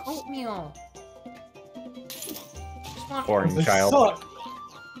shift on oatmeal? Just want Boring This child. suck.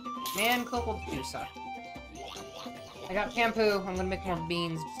 Man, cocoa do suck. I got shampoo. I'm gonna make more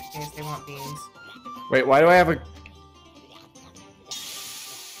beans just in case they want beans. Wait, why do I have a...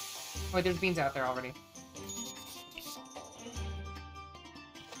 Wait, there's beans out there already.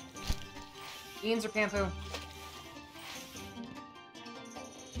 Beans or shampoo?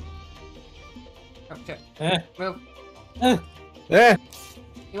 Oh, shit. Move. Eh!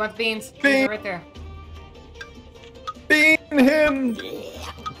 You want the beans? Bean. They're right there. Bean him!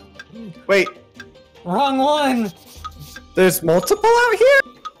 Wait, Wrong one. there's multiple out here?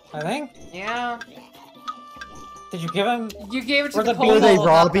 I think. Yeah. Did you give him? You gave it to Were the the pole. Were they Oh,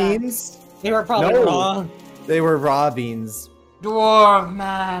 raw not that. beans? They were probably No. wrong. They were raw beans. Dwarf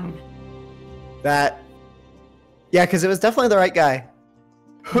man. That... Yeah, because it was definitely the right guy.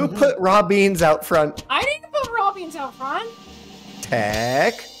 Who put raw beans out front? I didn't put raw beans out front.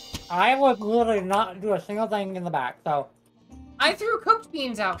 Tech? I would literally not do a single thing in the back, so I threw cooked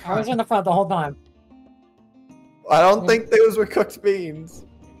beans out I was front. in the front the whole time. I don't think those were cooked beans.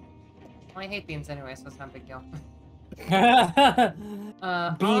 I hate beans anyway, so it's not a big deal. Bean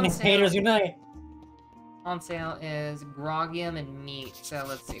on haters sale, unite. on sale is grogium and meat. So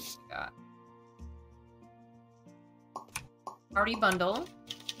let's see what we got. Party bundle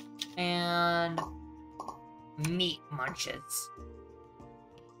and meat munches.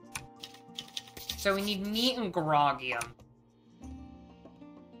 So we need meat and grogium.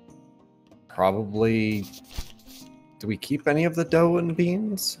 Probably... Do we keep any of the dough and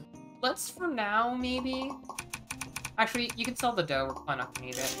beans? Let's for now, maybe. Actually, you can sell the dough. We're probably not gonna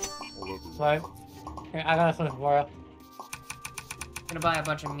need it. Right. Here, I got something for you. Gonna buy a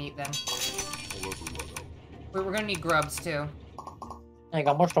bunch of meat then. We're gonna need grubs too. There you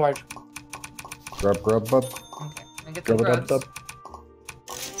go, more storage. Grub, grub, grub. Okay, and get the Grub, grub, grubs. grub.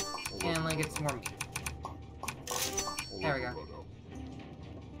 And like get some more meat. There we go.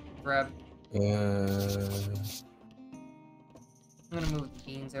 Grub. I'm gonna move the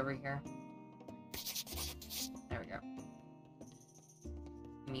beans over here. There we go.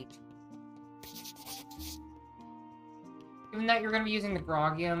 Meat. Given that you're gonna be using the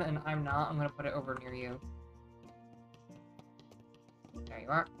grogium and I'm not, I'm gonna put it over near you. There you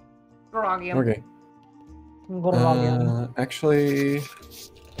are. Grogium. Okay. Go to Robbie. Actually...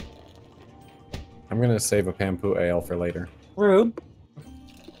 I'm gonna save a Pampu Ale for later. Rude.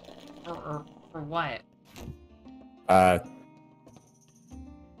 For what? Oh.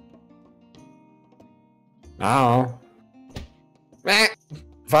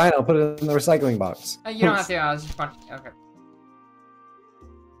 Fine, I'll put it in the recycling box. You don't have to, I was just punching. Okay.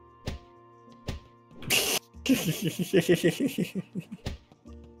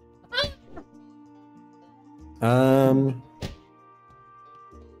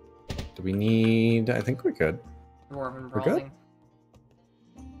 Do we need... I think we're good. Dwarven We're good? brawling.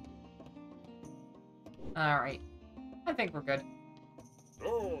 Alright. I think we're good.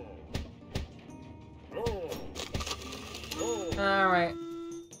 Alright.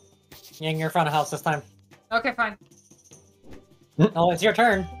 Yang, you're front of house this time. Okay, fine. Oh, it's your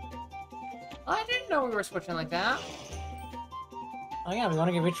turn. I didn't know we were switching like that. Oh yeah, we want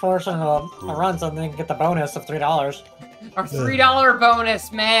to give each person a run so they can get the bonus of $3. Our $3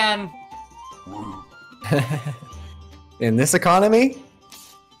 bonus, man! In this economy?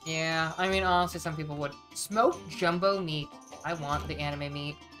 Yeah, I mean, honestly, some people would. Smoked jumbo meat. I want the anime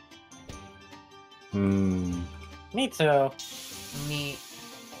meat. Hmm. Me too. Meat.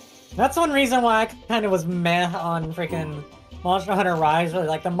 That's one reason why I kind of was meh on freaking Monster Hunter Rise. Where,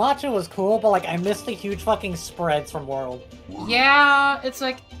 like, the matcha was cool, but, like, I missed the huge fucking spreads from World. Yeah, it's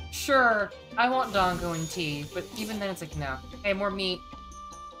like, sure, I want Dongo and tea, but even then it's like, no. Hey, more meat.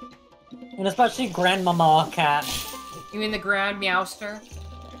 And especially Grandmama Cat. You mean the Grand Meowster?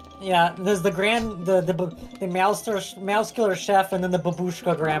 Yeah, there's the Mousecular Chef and then the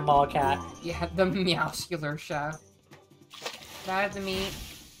Babushka Grandma Cat. Yeah, the Meowscular Chef. Can I have the meat?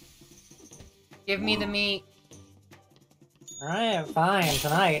 Give me the meat. Alright, fine,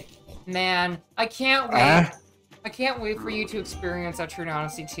 tonight. Man, I can't wait. I can't wait for you to experience that True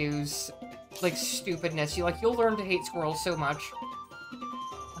Honesty 2's, like, stupidness. You'll learn to hate squirrels so much.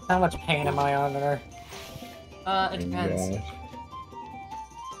 How much pain am I under? It depends. Yeah.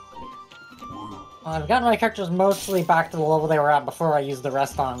 Well, I've gotten my characters mostly back to the level they were at before I used the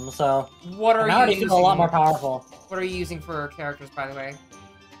rest on them, so... What are I you already using? feel a lot more powerful. What are you using for characters, by the way?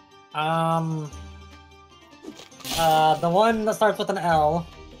 The one that starts with an L.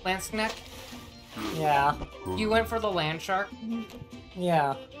 Lanceneck? Yeah. You went for the land shark?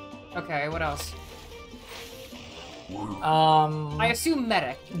 Yeah. Okay, what else? I I assume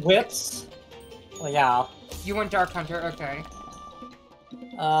medic. Whips. Well, yeah. You went dark hunter, okay.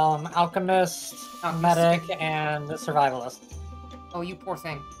 Alchemist, medic, and survivalist. Oh, you poor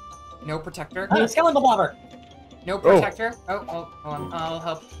thing. No protector? Skeletal blobber! No protector? Oh, hold on. I'll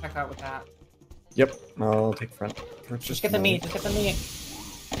help check out with that. Yep, I'll take front. Just get the meat, just get the meat.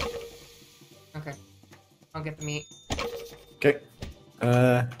 Okay. I'll get the meat. Okay.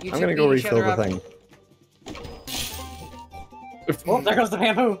 I'm You gonna two go beat each refill other the up. thing. Oh, there goes the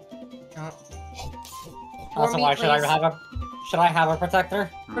bamboo! Oh. Also, meat, why should please. should I have a protector?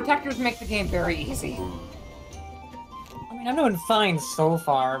 Protectors make the game very easy. I mean, I'm doing fine so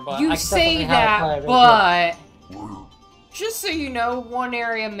far, but You I say definitely have that, to but... Just so you know, one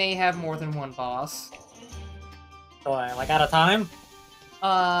area may have more than one boss. Boy, like at a time?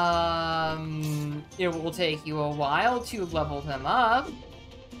 It will take you a while to level them up.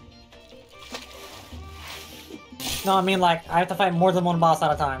 No, I mean like, I have to fight more than one boss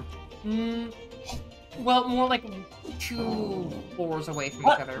at a time. Well, more like 2 floors away from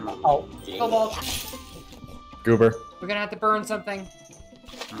each other. Oh. Cobalt, Goober. we're gonna have to burn something.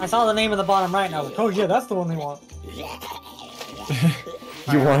 I saw the name of the bottom right and I was like, oh yeah, that's the one they want.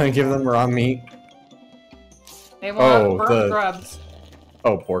 You want to give them raw meat? They want burnt the- grubs.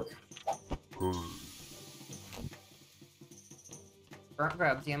 Oh, pork. Burnt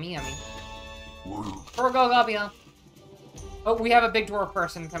grubs, yummy yummy. Gobia. Oh, we have a big dwarf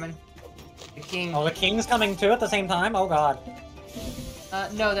person coming. The king. Oh, the king's coming too at the same time? Oh god.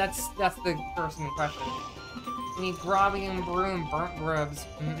 No, that's the person in question. We need Grobian broom, burnt grubs.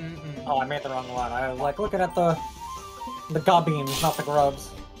 Oh, I made the wrong one. I was like looking at the gobbins, not the grubs.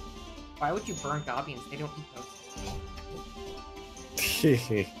 Why would you burn goblins? They don't eat those.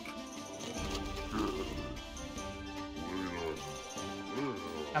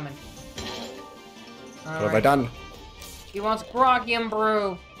 Coming. What have I done? He wants Grogium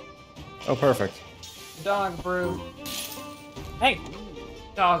brew. Oh, perfect. Dog brew. Hey!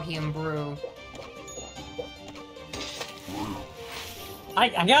 Dogium brew. I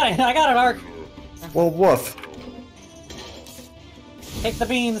got it, Ark! Well, woof. Take the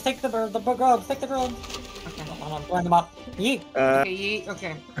beans, take the grubs, take the grubs! Okay. Hold on, blend them up. Yeet! Okay, yeet.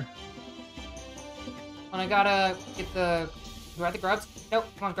 Okay. And I gotta get the... Do I have the grubs? Nope.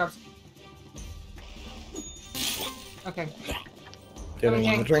 Come on, grubs. Okay. Getting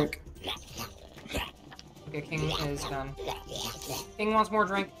him a drink. Okay, King is done. King wants more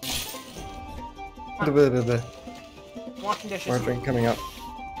drink. Washing dishes. More drink coming up.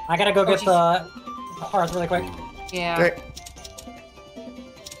 I gotta go get jeez. the hearth really quick. Yeah. Okay.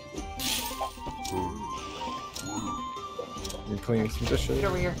 I'm cleaning some dishes. Get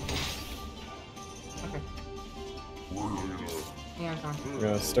over here. Okay. Yeah, come on. We're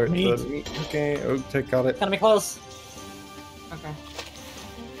gonna start the Meat. meat. Okay, okay, got it. Gotta be close. Okay.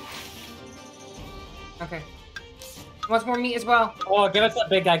 Okay. Wants more meat as well. Oh, give it to the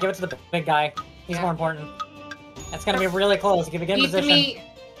big guy, give it to the big guy. He's Yeah. more important. It's gonna be really close. Give again Eat the position. meat!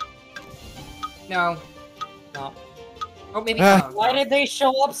 No. No. Oh, maybe. Ah. Oh, Why did they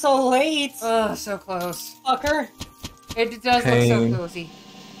show up so late? Ugh, so close. Fucker. It does Pain. look so cozy.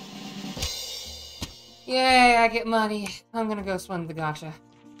 Yay, I get money. I'm gonna go swim the gacha.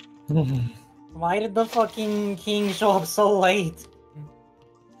 Why did the fucking king show up so late?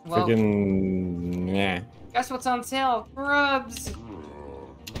 Well, Friggin' yeah. guess what's on sale? Grubs!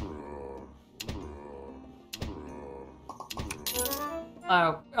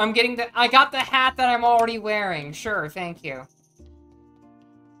 Oh, I'm getting the- I got the hat that I'm already wearing. Sure, thank you.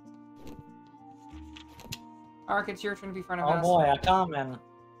 Ark, it's your turn to be front of Oh us. boy, a common.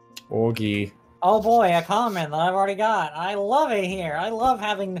 Oogie. Oh boy, a common that I've already got. I love it here. I love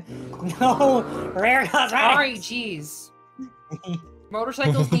having no rare cosmetics. Sorry, jeez.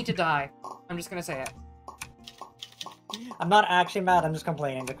 Motorcycles need to die. I'm just gonna say it. I'm not actually mad, I'm just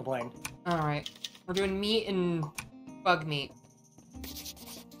complaining to complain. Alright. We're doing meat and bug meat.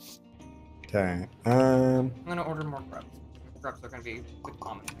 Okay. I'm gonna order more grubs. Grubs are gonna be the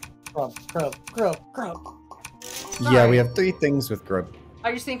common thing. Grub. Yeah, we Right. have 3 things with grub.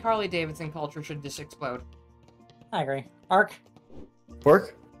 I just think Harley Davidson culture should just explode. I agree. Ark,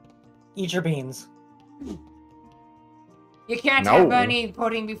 Pork? eat your beans. You can't No. have any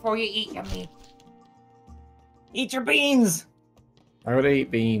pudding before you eat your meat. Eat your beans! I would eat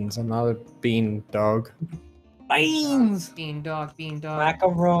beans. I'm not a bean dog. Beans! Bean dog, bean dog.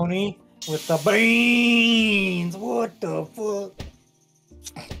 Macaroni with the beans! What the fuck?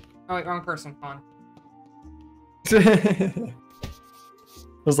 Oh wait, wrong person. Come on. I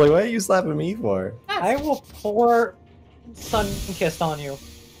was like, what are you slapping me for? I will pour Sunkissed on you.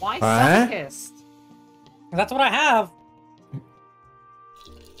 Why Huh? Sunkissed? That's what I have.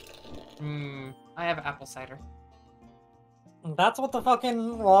 I have apple cider. That's what the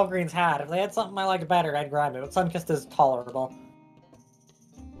fucking Walgreens had. If they had something I liked better, I'd grab it. But Sunkissed is tolerable.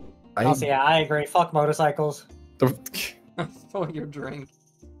 Also, yeah, I agree. Fuck motorcycles. Stole your drink.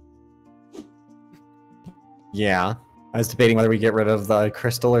 Yeah. I was debating whether we get rid of the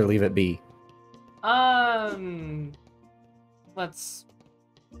crystal or leave it be. Let's...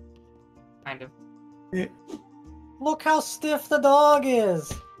 Kind of. Look how stiff the dog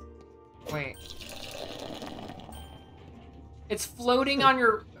is. Wait. It's floating on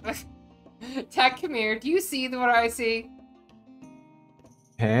your... Tech, come here. Do you see what I see?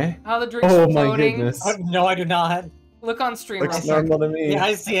 Huh? How the drink's Oh my floating? goodness. Oh, no, I do not. Look on stream Looks real quick. normal to me. Yeah,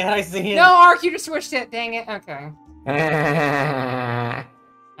 I see it. No, Ark, you just switched it. Dang it. Okay. I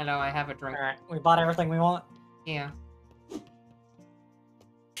know, I have a drink. Alright, we bought everything we want. Yeah,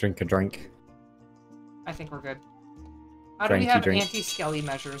 Drink a drink. I think we're good. How do we Drinky have drink. anti-skelly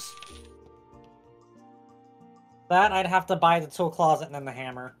measures? That, I'd have to buy the tool closet and then the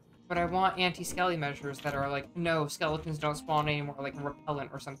hammer. But I want anti-skelly measures that are like, no, skeletons don't spawn anymore, like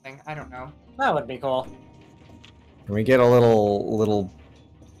repellent or something. I don't know. That would be cool. Can we get a little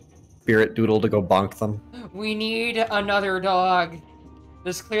spirit doodle to go bonk them? We need another dog.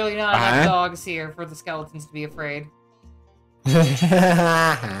 There's clearly not enough dogs here for the skeletons to be afraid.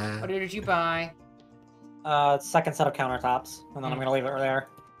 What did you buy? Second set of countertops, and then I'm gonna leave it there.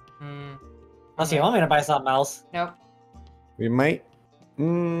 Unless you Okay. want me to buy something else. Nope. We might...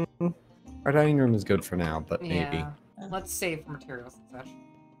 our dining room is good for now, but maybe. Yeah. Let's save for materials and such.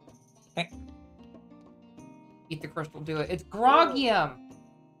 Okay. Eat the crystal, do it. It's grogium!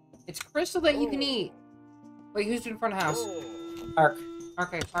 It's crystal that you can eat. Wait, who's in front of house? Ark.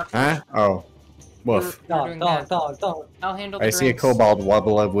 Okay, Ark. Huh? Oh. Woof. You're doing Dog. I'll handle the I see a drinks. kobold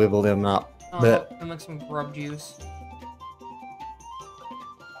wibble him up. Oh, But and like some grub juice.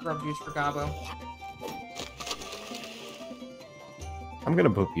 Grub juice for Gabo. I'm gonna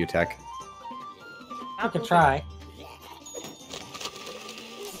boop you, Tech. You could try.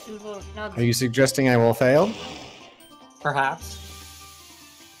 Are you suggesting I will fail? Perhaps.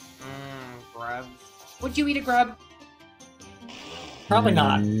 Grubs. Would you eat a grub? Probably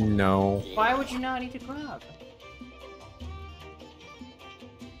not. No. Why would you not eat a grub?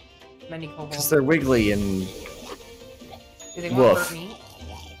 Many Because kobolds. they're wiggly and... Do they want woof. burnt meat?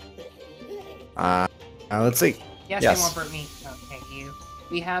 Let's see. Yes, Yes. they want burnt meat. Oh, thank you.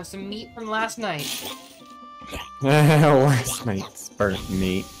 We have some meat from last night. Last night's burnt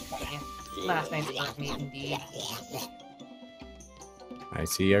meat. Yeah, last night's burnt meat, indeed. I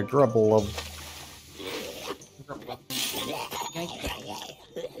see a grubble of...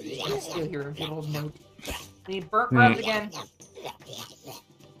 I'm still here, a little note. We need burnt grubs again.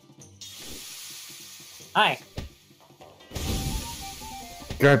 Hi.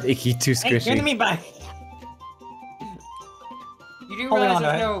 Grub icky too Hey, give squishy. me back. You do Holding realize on to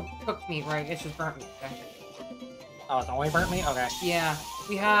there's it. no cooked meat, right? It's just burnt meat. Okay. Oh, it's only burnt meat? Okay. Yeah,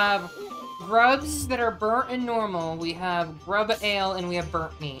 we have grubs that are burnt and normal. We have grub ale, and we have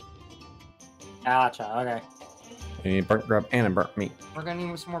burnt meat. Gotcha, okay. I need burnt grub and a burnt meat. We're gonna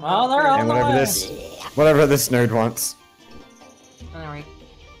need some more. Oh, burnt they're grub. on And the whatever this nerd wants. Alright.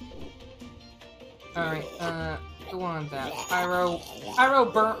 Alright, who wanted that? Pyro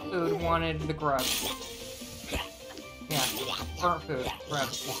burnt food wanted the grub. Yeah, burnt food, grub.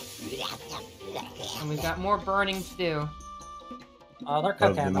 And we've got more burning to do. Oh, they're Of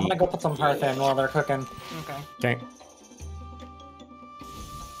cooking. the I'm meat. gonna go put some hearth in while they're cooking. Okay. Okay.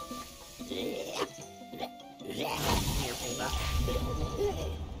 Here, Panda.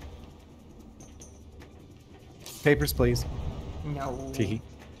 Papers, please. No. Teehee.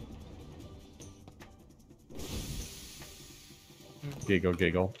 Giggle,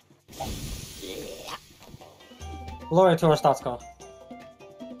 giggle. Glory to Ostatsko.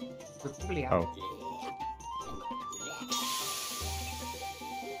 Oh.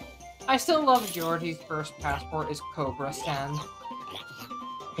 I still love Georgie's first passport is Cobra Stand.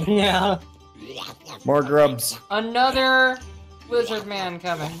 Yeah. More grubs. Another lizard man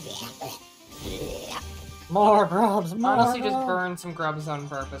coming. More grubs, more Honestly, just grubs. burn some grubs on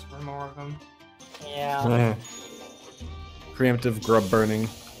purpose for more of them. Yeah. Preemptive grub burning.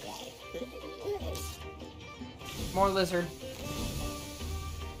 More lizard.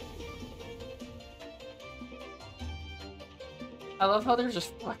 I love how they're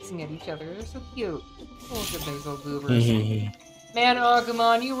just flexing at each other. They're so cute. Look at those little goobers. Man,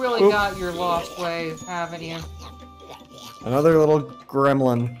 Agumon, you really got your lost ways, haven't you? Another little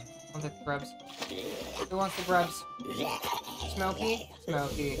gremlin. Want the grubs? Who wants the grubs? Smokey?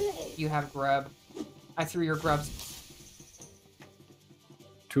 Smokey, you have grub. I threw your grubs.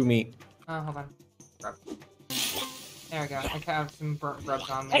 To meat. Oh, hold on. Grub. There we go. I have some burnt grubs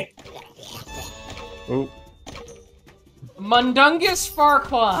on me. Hey. Oh. Mundungus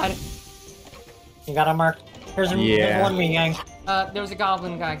Farquad! You got him, Mark. Here's one me, Yang. There's a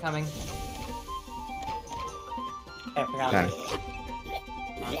goblin guy coming. Okay, forgot Okay.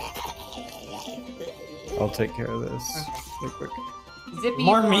 it. I'll take care of this. Okay. Real quick. Zippy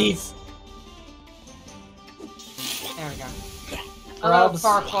More ones. There we go. Hello, Grubs.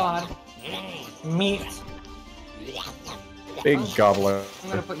 Farquad. Meat. Big gobbler. I'm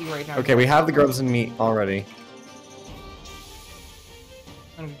gonna put you right down. Okay, we have the grubs and meat already.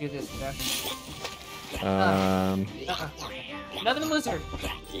 I'm gonna do this stuff. Another lizard.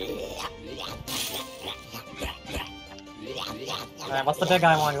 Alright, what's the big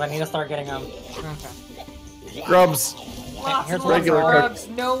guy one? I need to start getting him. Okay. Grubs! Lots here's and lots regular of cook. grubs.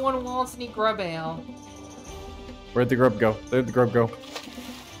 No one wants any grub ale. Where'd the grub go? Where'd the grub go?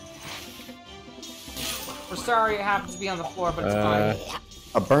 We're sorry it happens to be on the floor, but it's fine.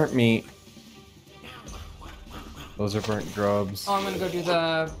 A burnt meat. Those are burnt grubs. Oh, I'm gonna go do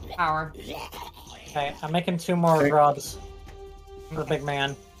the power. Okay, I'm making 2 more Okay. grubs. For big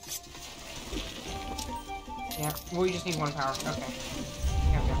man. Yeah, we just need 1 power. Okay.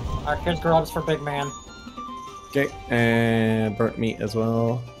 Here we go. Alright, here's grubs for big man. Okay, and burnt meat as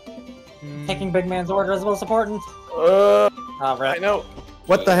well. Taking big man's order is most important. I Alright. know.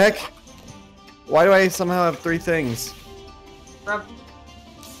 What the heck? Why do I somehow have 3 things? Grub.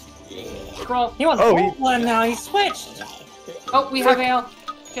 Scroll. He wants Oh, gold one now, he switched! Oh, we have ale.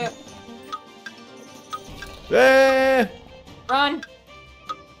 Shit. Eh! Run.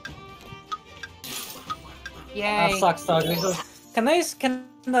 Yay. That sucks though. Can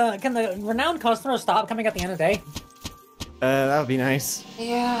the renowned customers stop coming at the end of the day? That would be nice.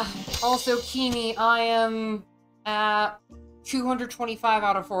 Yeah. Also, Kimi, I am at 225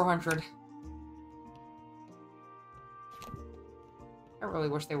 out of 400. I really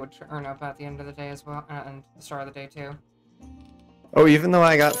wish they would turn up at the end of the day as well, and the start of the day too. Oh, even though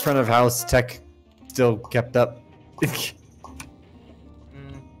I got front of house, tech still kept up. I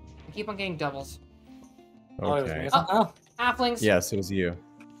keep on getting doubles. Oh, it was Okay. me. Oh, Halflings. Yes, it was you.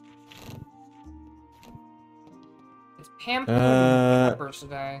 It's Pampered and Uh, Peppers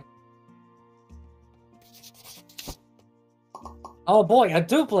today. oh boy, a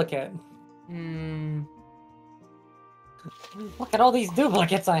duplicate. Hmm. Look at all these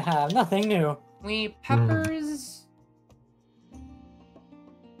duplicates I have. Nothing new. We need peppers.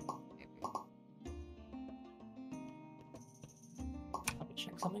 Let me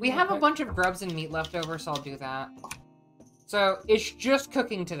check something We real have a quick. bunch of grubs and meat left over, so I'll do that. So it's just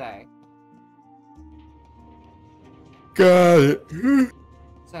cooking today. Got it.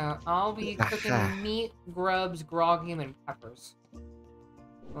 So I'll be cooking meat, grubs, groggium, and peppers.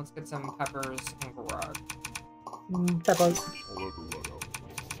 Let's get some peppers and grog. Peppers.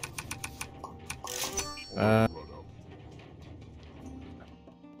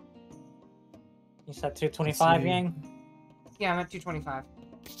 You said 225, see. Yang? Yeah, I'm at 225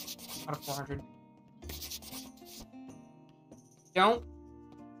 out of 400. Don't.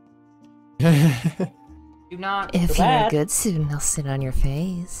 Do not. If Too you're a bad. good student, I'll sit on your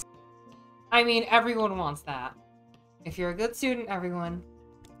face. I mean, everyone wants that. If you're a good student, everyone.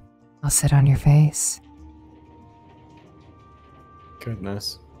 I'll sit on your face.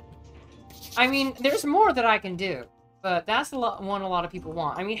 Goodness. I mean, there's more that I can do, but that's one a lot of people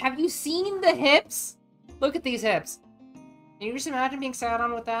want. I mean, have you seen the hips? Look at these hips. Can you just imagine being sat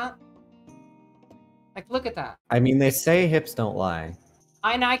on with that? Like, look at that. I mean, they say hips don't lie.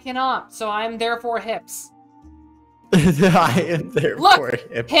 And I cannot, so I'm therefore hips. I am there Look! for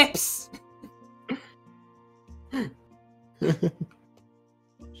hips. Hips!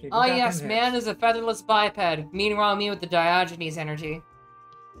 Oh yes, man is a featherless biped. Meanwhile, me with the Diogenes energy.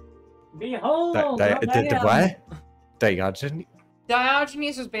 Behold, what? Diogenes?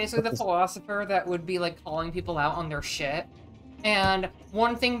 Diogenes was basically the philosopher that would be like calling people out on their shit. And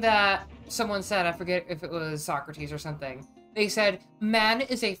one thing that someone said, I forget if it was Socrates or something, they said, man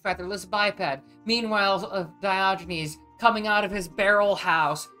is a featherless biped. Meanwhile, Diogenes coming out of his barrel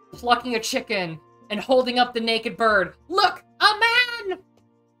house, plucking a chicken, and holding up the naked bird. Look, a man!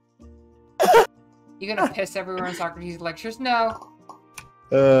 You gonna piss everywhere in Socrates' lectures? No.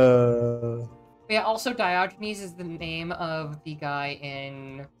 Yeah, also Diogenes is the name of the guy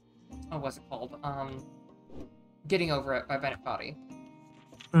in... what was it called? Getting Over It by Bennett Foddy.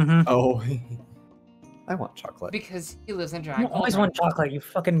 Mm-hmm. Oh. I want chocolate. Because he lives in a You giant always cauldron. want chocolate, you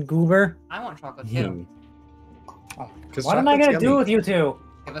fucking goober. I want chocolate too. Oh, what am I gonna do with you two?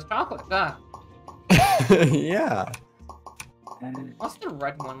 Give us chocolate, duh. Yeah. What's the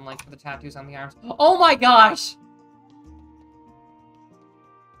red one like for the tattoos on the arms? Oh my gosh!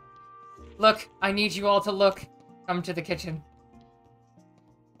 Look, I need you all to look. Come to the kitchen.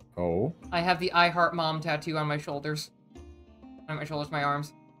 Oh. I have the I Heart Mom tattoo on my shoulders. On my shoulders, my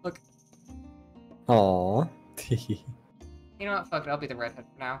arms. Look. Aww. You know what? Fuck it, I'll be the redhead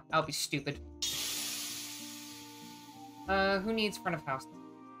for now. I'll be stupid. Who needs front of house?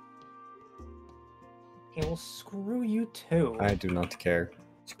 Okay, well, screw you too. I do not care.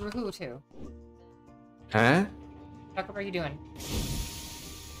 Screw who, too? Huh? Chuck, what are you doing?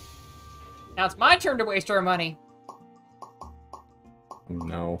 Now it's my turn to waste our money.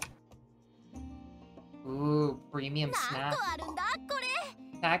 No. Ooh, premium snack.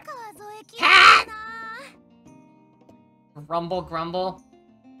 数 Heck. えきれないな Grumble, grumble.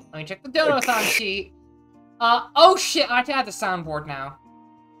 Let me check the Dono-san sheet. Oh shit, I have to add the soundboard now.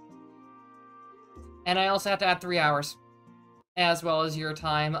 And I also have to add 3 hours. As well as your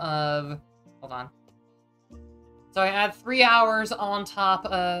time of... Hold on. So I add 3 hours on top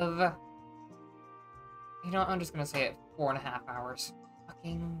of... You know, I'm just gonna say it. 4.5 hours.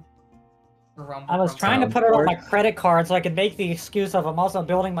 Fucking... Grumble, I was grumble. trying to put it on my credit card so I could make the excuse of I'm also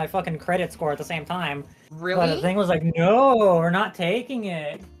building my fucking credit score at the same time. Really? But the thing was like, no, we're not taking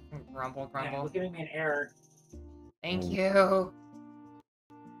it. Grumble, Yeah, it grumble. was giving me an error. Thank you.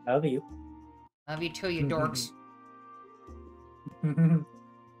 Love you. Love you too, you dorks.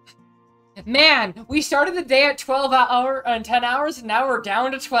 Man, we started the day at 10 hours, and now we're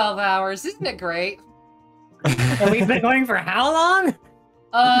down to 12 hours. Isn't it great? And we've been going for how long?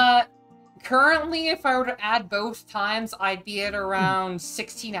 Currently, if I were to add both times, I'd be at around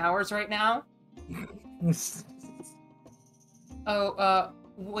 16 hours right now. Oh,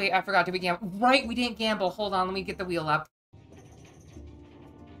 wait, I forgot. Did we gamble? Right, we didn't gamble. Hold on, let me get the wheel up.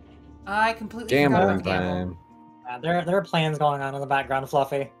 I completely forgot Gambling about the gamble. time. There are plans going on in the background,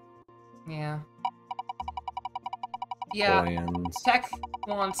 Fluffy. Yeah. Yeah. Plans. Tech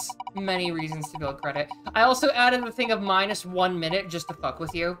wants many reasons to build credit. I also added the thing of -1 minute just to fuck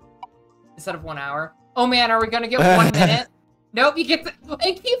with you. Instead of 1 hour. Oh man, are we gonna get 1 minute? Nope, you get the-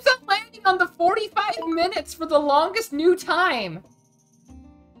 It keeps on landing on the 45 minutes for the longest new time!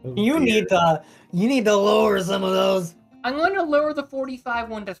 Oh, You dear. need to lower some of those. I'm going to lower the 45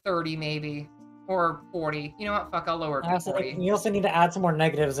 one to 30, maybe. Or 40. You know what? Fuck, I'll lower it I to also 40. think you also need to add some more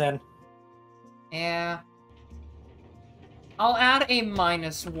negatives in. Yeah. I'll add a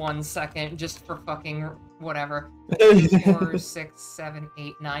 -1 second just for fucking whatever. 2, 4, 6, 7,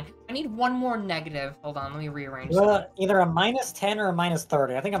 8, 9. I need one more negative. Hold on, let me rearrange that. Either a -10 or a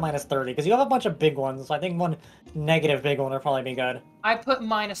 -30. I think a -30, because you have a bunch of big ones, so I think one negative big one would probably be good. I put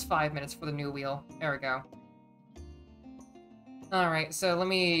 -5 minutes for the new wheel. There we go. Alright, so let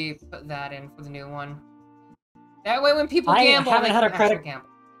me put that in for the new one. That way when people I gamble, haven't they had can a credit- actually gamble.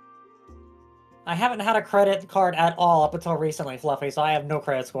 I haven't had a credit card at all up until recently, Fluffy, so I have no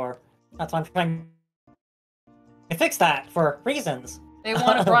credit score. That's why I'm trying to fix that for reasons. They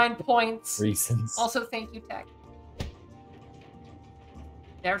want to grind points. Reasons. Also, thank you, Tech.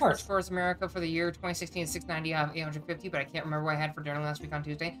 The average course. score is America for the year 2016 is 690 out of 850, but I can't remember what I had for dinner last week on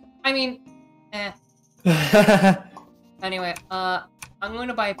Tuesday. I mean, eh. Anyway, I'm going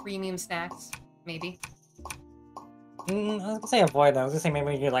to buy premium snacks, maybe. I was gonna say avoid them. I was gonna say maybe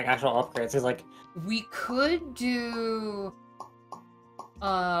we do like actual upgrades. Cause like We could do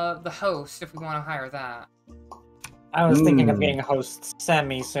the host if we want to hire that. I was thinking of getting a host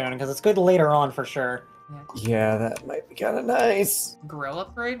semi soon because it's good later on for sure. Yeah, that might be kind of nice. Grill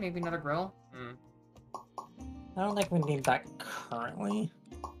upgrade? Maybe another grill? Hmm. I don't think we need that currently.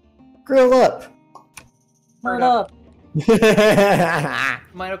 Grill up. Hold up.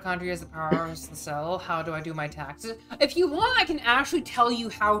 Mitochondria is the powers of the cell. How do I do my taxes? If you want, I can actually tell you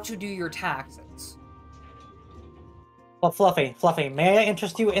how to do your taxes. Well, Fluffy, may I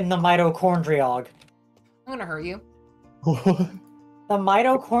interest you in the mitochondriog? I'm gonna hurt you. The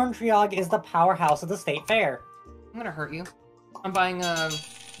mitochondriog is the powerhouse of the state fair. I'm gonna hurt you. I'm buying a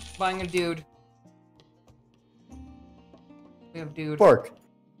dude. We have dude. Pork.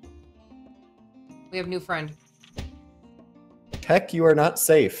 We have new friend. Heck, you are not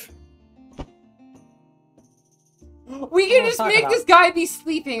safe. We can just make this guy be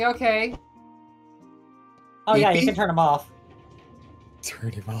sleeping, okay? Oh yeah, you can turn him off.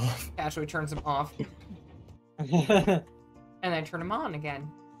 Turn him off. Actually turns him off. Oh, And then turn him on again.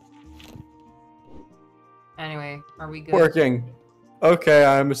 Anyway, are we good? Working. Okay,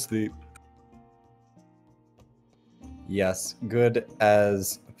 I'm asleep. Yes, good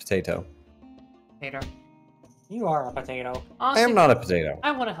as a potato. Potato. you are a potato. I Honestly, am not a potato.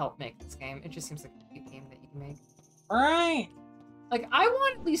 I want to help make this game. It just seems like a cute game that you can make. Alright. Like, I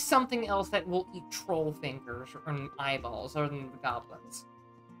want at least something else that will eat troll fingers or eyeballs other than the goblins.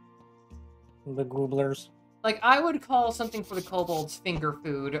 The gooblers. Like, I would call something for the kobolds finger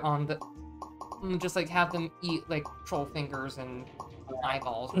food on the... Just, like, have them eat, like, troll fingers and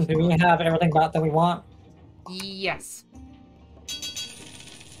eyeballs. Or Do we have everything about that we want? Yes.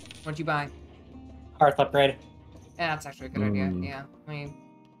 What'd you buy? Hearth upgrade. Yeah, that's actually a good idea. Yeah. I mean,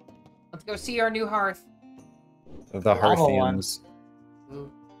 let's go see our new hearth. The Lava one. Hearthians.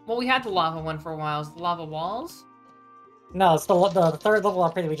 Ooh. Well, we had the lava one for a while. Is it the lava walls? No, it's the third level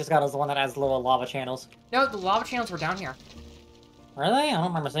upgrade we just got is the one that has little lava channels. No, the lava channels were down here. Are they? I don't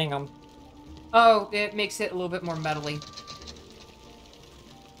remember seeing them. Oh, it makes it a little bit more metally.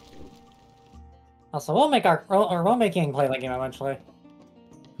 Also, we'll make we'll make Yang play that game eventually.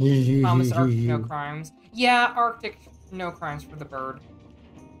 Promise Arctic no crimes. Yeah, Arctic no crimes for the bird.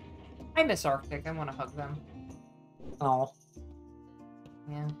 I miss Arctic. I want to hug them. Oh.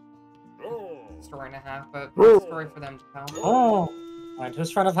 Yeah. Story and a half, but a story for them to tell. Oh. Alright,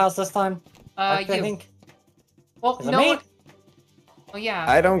 who's front of house this time? Arctic, You. I think. Well, Is it no me? one... Well, yeah.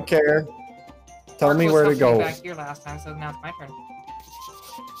 I don't care. Tell Ark me was where to helping me go. back here last time, so now it's my turn.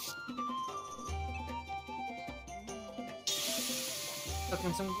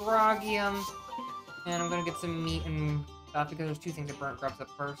 Cooking some grogium. And I'm gonna get some meat and stuff because there's two things that burnt grubs up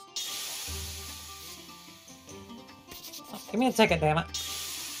first. Give me a ticket, damn it.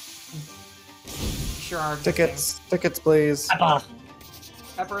 Sure are. Tickets, please. Peppa.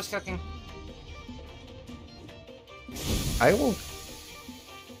 Pepper is cooking. I will.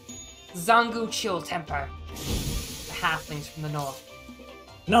 Zangu chill temper. The halflings from the north.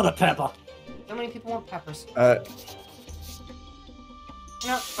 Another Peppa. So many people want peppers. You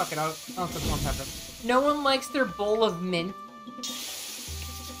know, fuck it, I'll cook more peppers. No one likes their bowl of mint.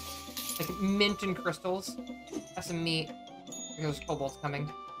 Like mint and crystals. That's some meat. Because kobolds coming.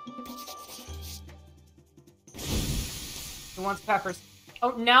 Who wants peppers?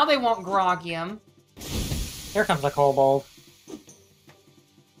 Oh, now they want grogium. Here comes a kobold.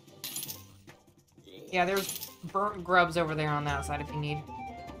 Yeah, there's burnt grubs over there on that side if you need.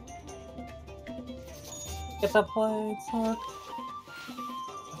 Get the plates, look.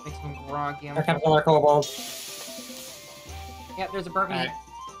 Let's make some grogium. Here comes another kobold. Yeah, there's a burnt meat.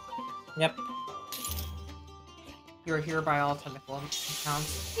 Yep. You're here by all technical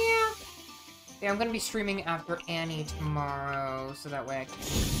accounts. Yeah. Yeah, I'm gonna be streaming after Annie tomorrow, so that way I can get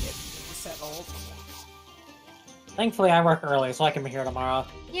settled. Thankfully, I work early, so I can be here tomorrow.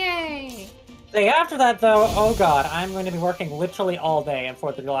 Yay! Day after that, though, oh god, I'm going to be working literally all day on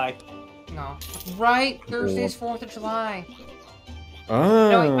 4th of July. No. Right, Thursday's 4th of July. Oh.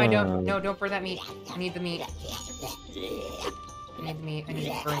 No, I don't. No, don't burn that meat. I need the meat. I need the meat. I need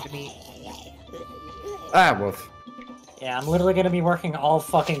to burn the meat. Ah, woof. Yeah, I'm literally going to be working all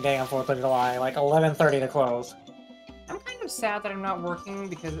fucking day on 4th of July, like 11:30 to close. I'm kind of sad that I'm not working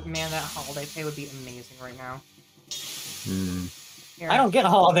because, man, that holiday pay would be amazing right now. Here. I don't get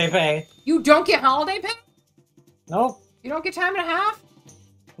holiday pay. You don't get holiday pay? Nope. You don't get time and a half?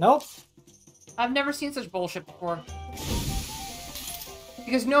 Nope. I've never seen such bullshit before.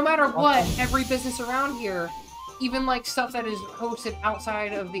 Because no matter what, every business around here, even like stuff that is hosted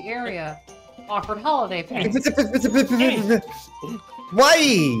outside of the area, offered holiday pay.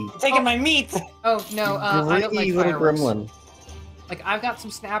 Why? Taking my meat! Oh, no, I don't like Greedy little fireworks. gremlin. Like, I've got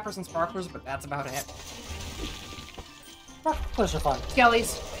some snappers and sparklers, but that's about it. Push are fun.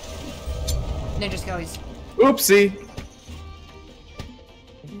 Skellies. Ninja skellies. Oopsie.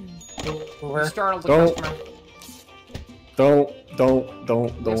 You startled the Don't. customer. Don't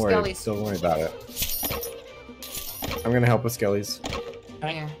There's worry. skellies. Don't worry about it. I'm gonna help with skellies.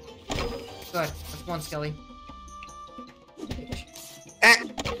 Yeah. Good. That's one skelly.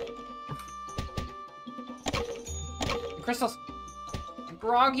 Crystals.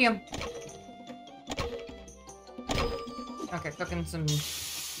 Grogium. Okay, cooking some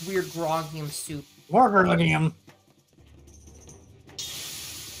weird grogium soup. More Grogium.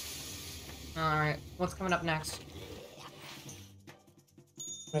 Alright, what's coming up next?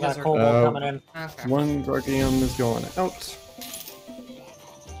 We got a Lizard. kobold coming in. Okay. One Grogium is going out.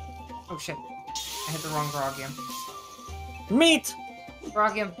 Oh shit. I hit the wrong grogium. Meat!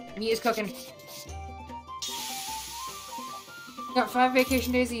 Grogium, meat is cooking. Got 5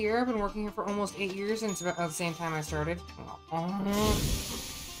 vacation days a year. I've been working here for almost 8 years, and it's about the same time I started.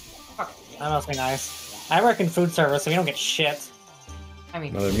 Fuck. That must be nice. I work in food service, so we don't get shit. I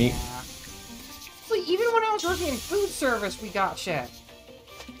mean, Another meat. yeah. So even when I was working in food service, we got shit.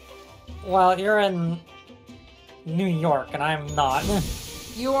 Well, you're in New York, and I'm not.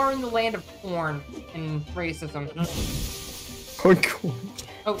 You are in the land of corn and racism. Oh, cool.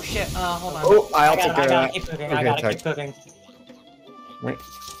 Oh shit, hold on. Oh, I'll take I care of gotta that. keep cooking. Okay, I gotta tight. keep cooking. Right.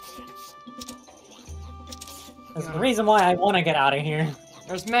 There's the reason why I want to get out of here.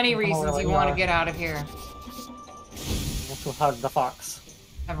 There's many Come over reasons where you we want to are. get out of here. To hug the fox.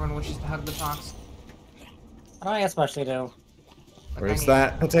 Everyone wishes to hug the fox. What do I especially do? Look, Where's I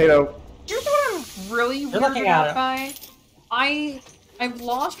that potato? Here's what I'm really looking weirded at out it. by. I've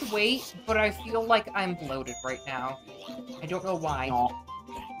lost weight, but I feel like I'm bloated right now. I don't know why. Aw.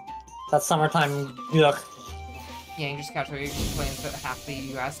 That's summertime. Ugh. Yeah, you just casually explains that half the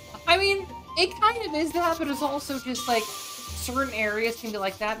US. I mean, it kind of is that, but it's also just like certain areas can be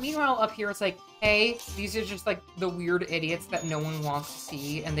like that. Meanwhile, up here it's like, hey, these are just like the weird idiots that no one wants to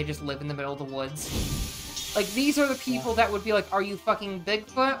see, and they just live in the middle of the woods. Like, these are the people that would be like, are you fucking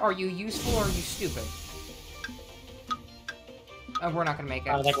Bigfoot? Are you useful? Or are you stupid? We're not gonna make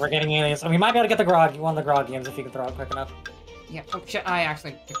I don't it. think we're getting any of these. We might be able to get the one of the Grogiums if you can throw it quick enough. Yeah. Oh shit! I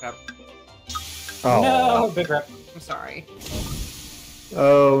actually picked up. Oh. No, big rip. I'm sorry.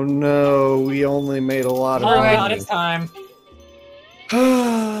 Oh no, we only made a lot of Oh Alright. god, money. it's time.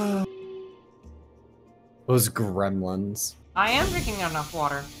 Those gremlins. I am drinking enough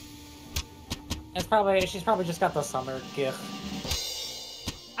water. It's probably she's probably just got the summer gift.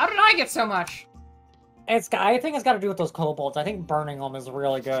 How did I get so much? I think it's got to do with those kobolds. I think burning them is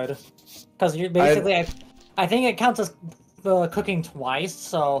really good because you basically I think it counts as the cooking twice.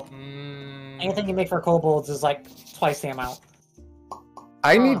 So anything you make for kobolds is like twice the amount.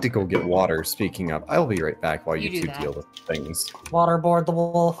 I need to go get water, speaking of. I'll be right back while You you do two that. deal with things. Waterboard the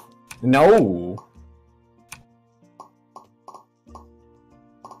wolf. No!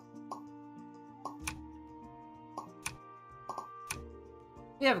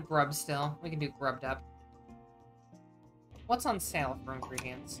 We have grub still. We can do grubbed up. What's on sale for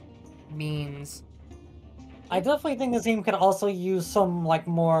ingredients? Beans. I definitely think this team could also use some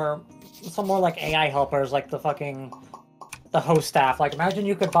more like AI helpers, like the host staff. Like imagine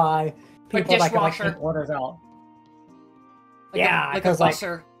you could buy people that could like dishwasher. take orders out. Like Yeah, like a 'cause, like-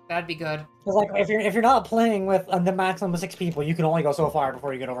 busser. That'd be good. Because like if you're not playing with the maximum of 6 people, you can only go so far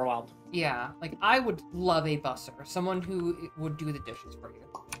before you get overwhelmed. Yeah, like I would love a busser. Someone who would do the dishes for you.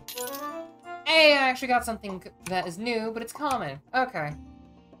 Hey, I actually got something that is new, but it's common. Okay.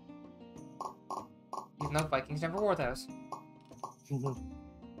 Even though Vikings never wore those. We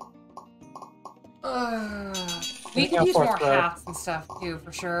could use more hats and stuff too,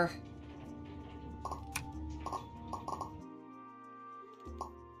 for sure.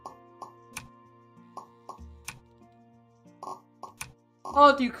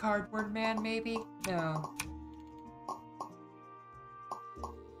 I'll do cardboard man, maybe? No.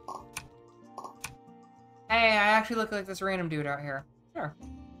 Hey, I actually look like this random dude out here. Sure.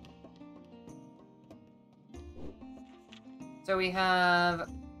 So we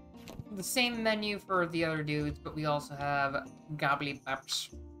have the same menu for the other dudes, but we also have gobbly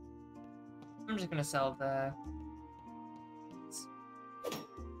baps. I'm just gonna sell the... Never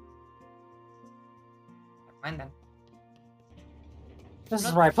mind then. This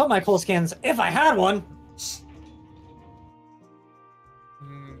is where I put my cool skins if I had one.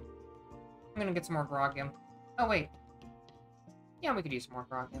 I'm gonna get some more grogium. Oh, wait. Yeah, we could use some more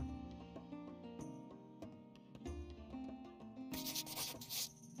grogium.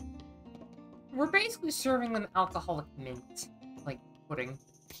 We're basically serving them alcoholic mint. Like, pudding.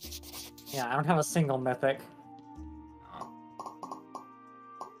 Yeah, I don't have a single mythic.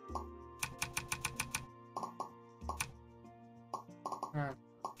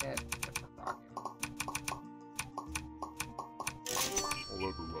 Get some grogium. I'll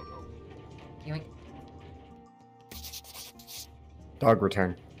ever run out. Yoink. Dog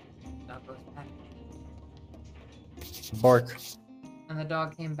return. Dog goes back. Bark. And the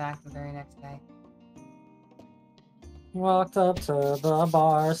dog came back the very next day. Walked up to the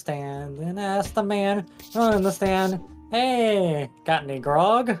bar stand and asked the man running the stand, "Hey, got any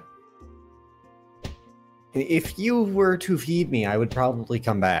grog?" If you were to feed me, I would probably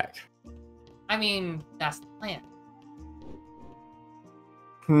come back. I mean, that's the plan.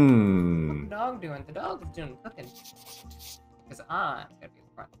 What's Hmm. the dog doing? The dog is doing cooking. Because I'm gonna be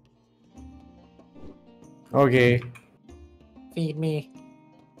the front. Okay. Feed me.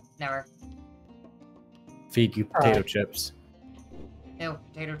 Never. Feed you potato chips. Ew,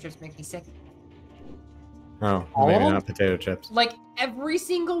 potato chips make me sick. Oh, All maybe of them? not potato chips. Like, every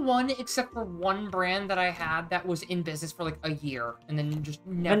single one except for one brand that I had that was in business for like a year and then just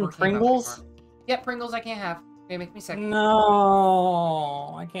never And came Pringles? up anymore. Yeah, Pringles I can't have. They make me sick.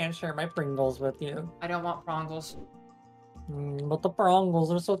 No, I can't share my Pringles with you. I don't want Pringles. But the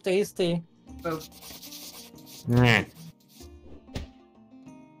Pringles are so tasty. Boop. Nyeh.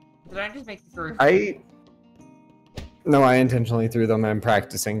 Did I just make you through? No, I intentionally threw them. I'm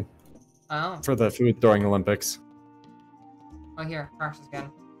practicing Oh. for the food throwing Olympics. Oh, here. Crash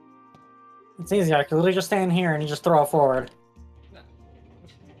again. It's easy. I can literally just stand here and you just throw it forward.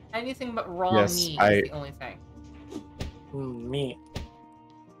 Anything but raw Yes, meat I- is the only thing. Meat.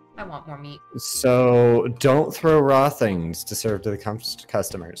 I want more meat. So don't throw raw things to serve to the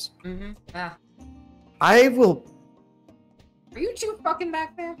customers. Mm-hmm. Ah. I will. Are you two fucking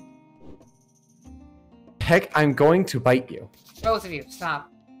back there? Heck, I'm going to bite you. Both of you, stop.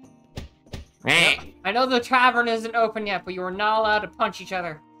 I know the tavern isn't open yet, but you are not allowed to punch each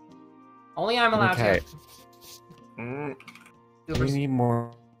other. Only I'm allowed Okay. to. We Goobers. need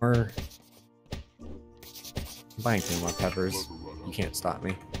more. I'm buying 3 more peppers. You can't stop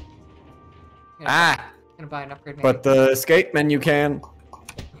me. Gonna buy an upgrade maybe. But the escape menu can.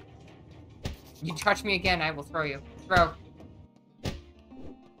 You touch me again, I will throw you. Throw.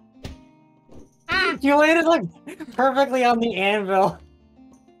 You landed like perfectly on the anvil.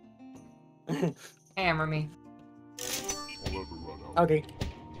 Hammer me. Okay.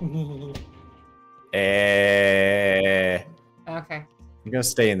 Okay. I'm gonna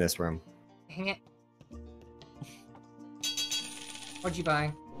stay in this room. Dang it. What'd you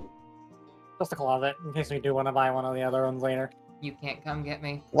buy? Just a closet, in case we do want to buy one of the other ones later. You can't come get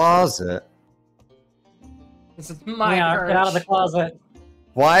me. Closet. This is my Yeah, perch. get out of the closet.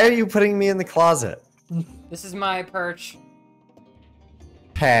 Why are you putting me in the closet? This is my perch.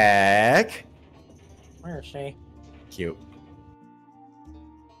 Heck. Where is she? Cute.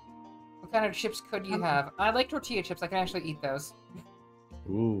 What kind of chips could you have? I like tortilla chips. I can actually eat those.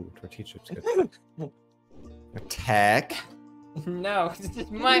 Ooh, tortilla chips good. Attack. No, this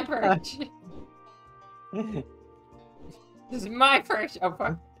is my perch. This is my perch. Oh,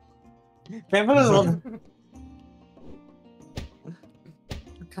 fuck. Bamboozled.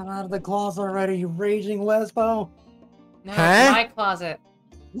 Come out of the closet already, you raging lesbo. No, Huh? it's my closet.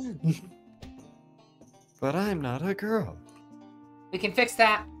 But I'm not a girl. We can fix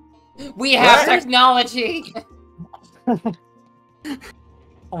that. We have What? technology.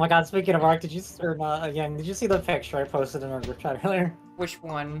 Oh my god, speaking of art, did you, or not, again, did you see the picture I posted in our group chat earlier? Which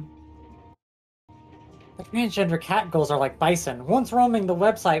one? The transgender cat girls are like bison, once roaming the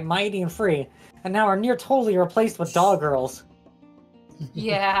website mighty and free, and now are near totally replaced with dog girls.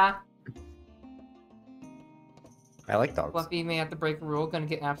 Yeah. I like dogs. Fluffy may have to break a rule. Gonna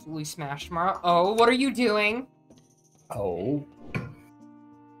get absolutely smashed tomorrow. Oh, what are you doing? Oh.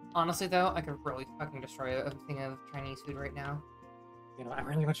 Honestly, though, I could really fucking destroy a thing of Chinese food right now. You know, I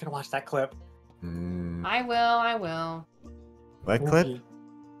really want you to watch that clip. I will. What clip?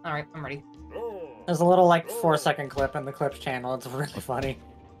 Alright, I'm ready. There's a little, like, 4-second clip in the clips channel. It's really funny.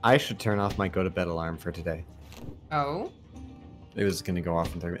 I should turn off my go to bed alarm for today. Oh? It was gonna go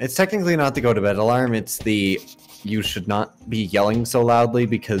off in 30 minutes. It's technically not the go to bed alarm, it's the you should not be yelling so loudly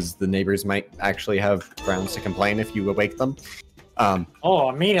because the neighbors might actually have grounds to complain if you awake them. Oh,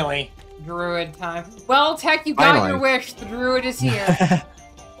 immediately. Druid time. Well, Tech, you got your wish. The druid is here.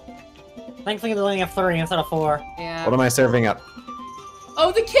 Thankfully, they only have 3 instead of 4. Yeah. What am I serving up?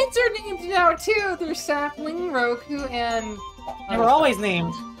 Oh, the kids are named now, too. They're Sapling, Roku, and... They were always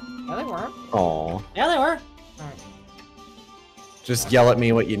named. Yeah, they were. Aw. Yeah, they were. Alright. Just yell at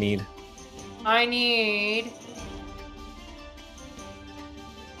me what you need. I need...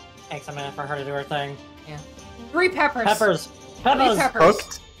 Takes a minute for her to do her thing. 3 peppers. Peppers. 3 Peppers. peppers.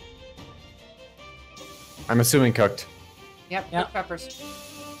 Cooked? I'm assuming cooked. Yep, Yep. 3 peppers.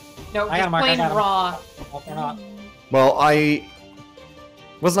 No, I got just 'em, Mark, I plain got 'em. raw. Oh, they're not. Well,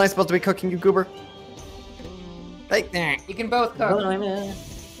 wasn't I supposed to be cooking you, Goober? Right there. You can both cook.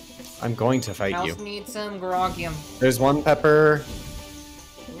 I'm going to I fight you. also need some grogium. There's 1 pepper,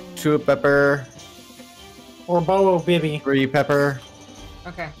 2 pepper, Or Bobo Bibby. 3 pepper.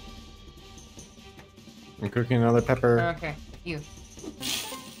 Okay. I'm cooking another pepper. Okay. You.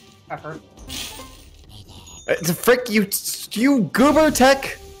 Pepper. Frick you goober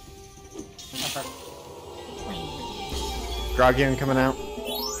tech! Pepper. Grogian coming out.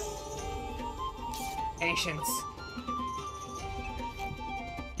 Patience.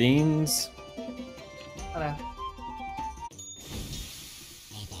 Beans. Hello.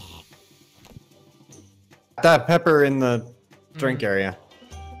 That pepper in the drink area.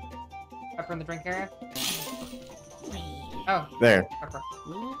 Pepper in the drink area? Oh. There. Pepper.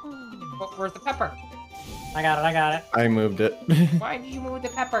 Well, where's the pepper? I got it. I moved it. Why did you move the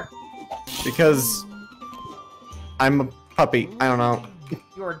pepper? Because I'm a puppy. I don't know.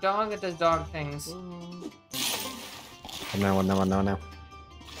 You're a dog that does dog things. No.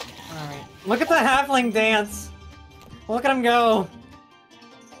 Alright. Look at the halfling dance. Look at him go.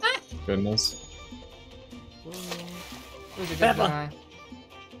 Goodness. Who's a good Pepper. guy?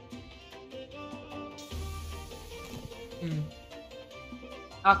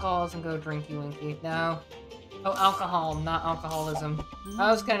 Alcohol doesn't go drinky winky. No. Oh, alcohol, not alcoholism.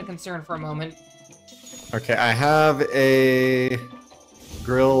 I was kind of concerned for a moment. Okay, I have a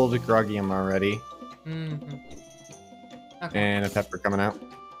grilled grogium already. Okay, And a pepper coming out.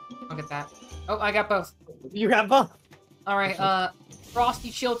 I'll get that. Oh, I got both. You got both. Alright, Frosty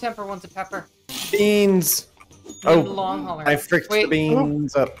Chill Temper wants a pepper. Beans! And Oh, Long hauler. I fricked the Wait,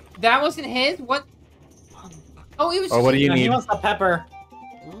 beans up. that wasn't his? What? Oh, it was. Oh, what do you No, he need? wants the pepper.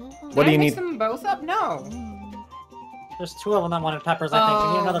 What do you mix need? them both up? No. There's 2 of them that wanted peppers, I think.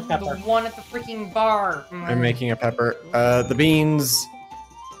 We need another pepper. The one at the freaking bar. I'm making a pepper. The beans.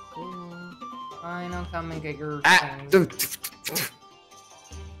 Fine, I'll come and get your Ah! things.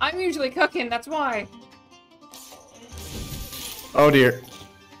 I'm usually cooking, that's why. Oh dear.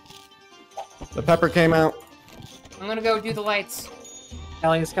 The pepper came out. I'm gonna go do the lights.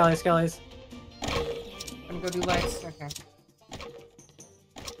 Skellies. I'm gonna go do lights. Okay.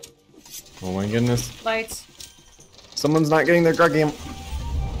 Oh my goodness. Lights. Someone's not getting their grogium.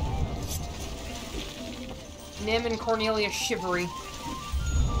 Nim and Cornelia shivery.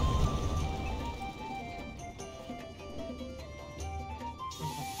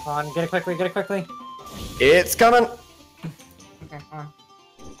 Come on, get it quickly. It's coming! Okay, hold on.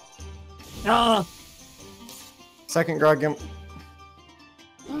 No! Second grogium.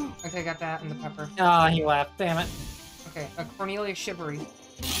 Okay, got that and the pepper. Ah, he left. Damn it. Okay, a Cornelia shivery.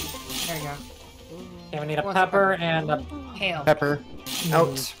 There you go. Okay, we need a What's the pepper pepper? and a... Hail. Pepper.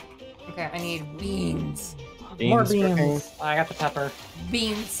 Out. Okay, I need beans. More cooking. beans. I got the pepper.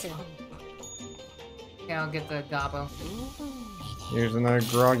 Beans. Okay, I'll get the gobbo. Here's another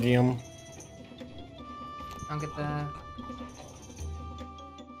grogium. I'll get the...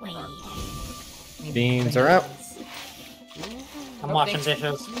 Need Beans are out. I'm Oh, washing thanks.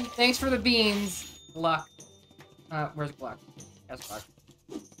 dishes. Thanks for the beans, Luck. Where's Luck? That's Luck.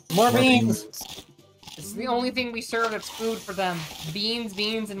 More beans! It's the only thing we serve that's food for them.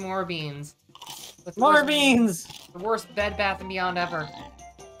 Beans, and more beans. That's the More worst- beans! The worst Bed Bath & Beyond ever.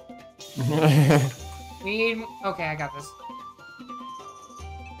 We need... Okay, I got this.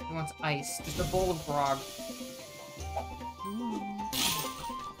 He wants ice. Just a bowl of grog.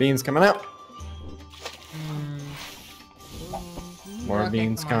 Beans coming out. More Okay,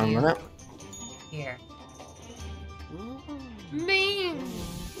 beans come on, coming you. out. Here.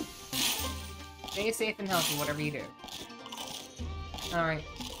 Beans! Stay safe and healthy, whatever you do. Alright.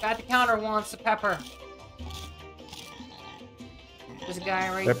 Guy at the counter wants a pepper. There's a guy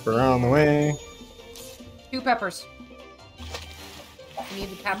right Pepper on the way. 2 peppers. We need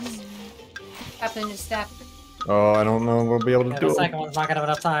the peps. Pep in his step. Oh, I don't know. We'll be able to Yeah, do the it. second one's not gonna have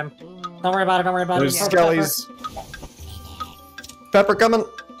enough time. Don't worry about it, There's Pepper. skellies. Pepper coming.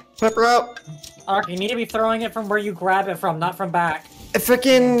 Pepper out. Ark, you need to be throwing it from where you grab it from, not from back.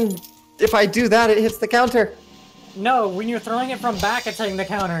 Frickin' if I do that, it hits the counter. No, when you're throwing it from back, it's hitting the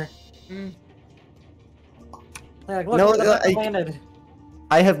counter. Like, look, No, the pepper landed.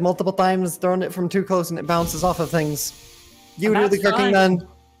 I have multiple times thrown it from too close and it bounces off of things. You And do the that's cooking fine. then.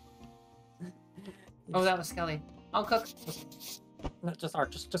 Oh, that was Skelly. I'll cook. No, just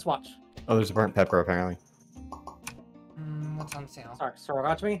Ark, just watch. Oh, there's a burnt pepper apparently. What's on sale? Ark, so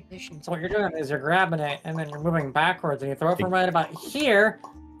watch me. Patience. So what you're doing is you're grabbing it, and then you're moving backwards, and you throw it from right about here,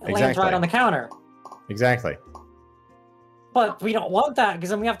 it lands Exactly. right on the counter. Exactly. But we don't want that,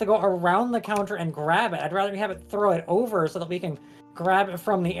 because then we have to go around the counter and grab it. I'd rather we have it throw it over so that we can grab it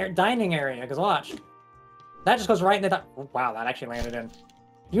from the dining area, because watch. That just goes right in the... Oh, wow, that actually landed in.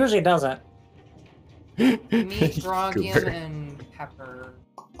 Usually it doesn't. Meat, Grogian, and pepper.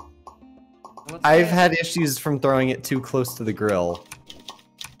 I've had issues from throwing it too close to the grill.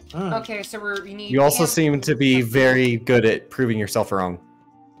 Okay, so we need... You also seem to be very good at proving yourself wrong.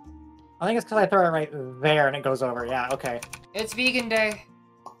 I think it's because I throw it right there and it goes over. Yeah, okay. It's vegan day.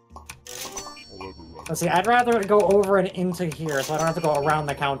 Let's see, I'd rather it go over and into here, so I don't have to go around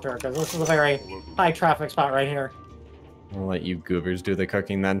the counter, because this is a very high traffic spot right here. I'll let you goobers do the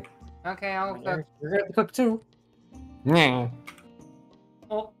cooking then. Okay, I'll cook. You're gonna cook too. Yeah.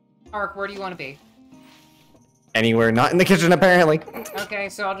 Well, Ark, where do you want to be? Anywhere not in the kitchen, apparently. Okay,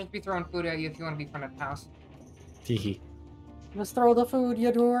 so I'll just be throwing food at you if you want to be front of the house. Teehee. Let's throw the food,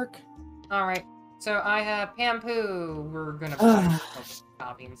 you dork. Alright, so I have Pampoo. We're gonna put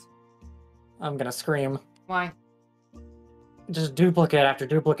toppings. I'm gonna scream. Why? Just duplicate after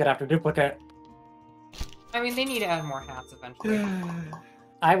duplicate after duplicate. I mean, they need to add more hats eventually.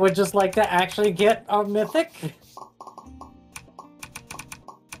 I would just like to actually get a mythic.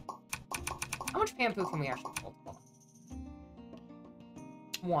 How much Pampoo can we actually hold?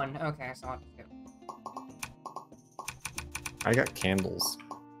 One. Okay, so I'll just do. I got candles.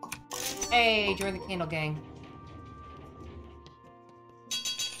 Hey, join the candle gang.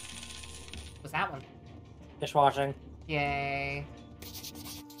 What's that one? Dishwashing. Yay.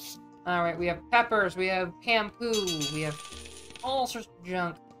 Alright, we have peppers, we have Pampoo, we have all sorts of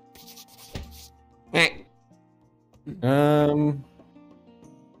junk. Eric,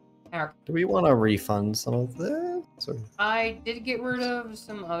 Do we want to refund some of this? Or... I did get rid of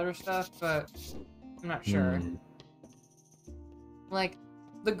some other stuff, but I'm not sure. Like,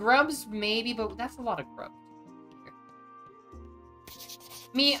 the grubs maybe, but that's a lot of grubs.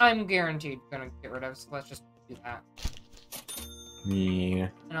 Me, I'm guaranteed gonna get rid of, so let's just do that. Yeah.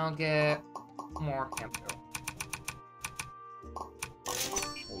 And I'll get more Pampoo.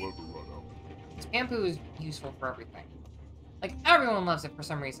 Pampoo is useful for everything. Like, everyone loves it for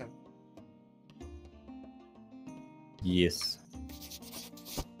some reason. Yes.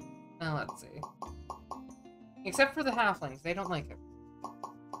 Now, let's see. Except for the halflings, they don't like it.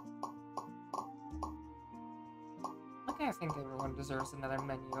 Okay, I think everyone deserves another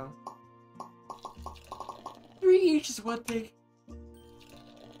menu. 3 each is one thing.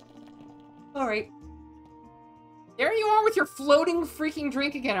 Alright. There you are with your floating freaking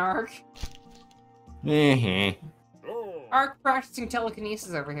drink again, Ark. Ark practicing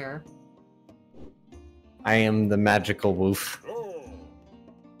telekinesis over here. I am the magical woof.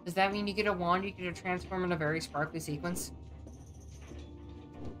 Does that mean you get a wand, you get to transform in a very sparkly sequence?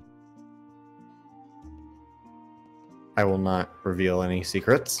 I will not reveal any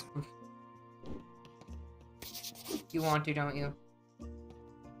secrets. You want to, don't you?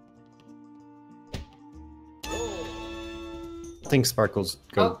 I think sparkles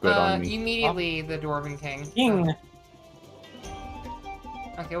go good on me. Immediately, the Dwarven King. King.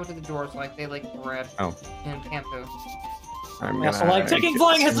 Okay, what do the dwarves like? They like bread. Oh. And Pampoo. I'm Also like taking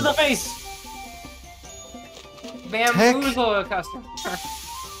flying hits to the face! Bamboozle a customer.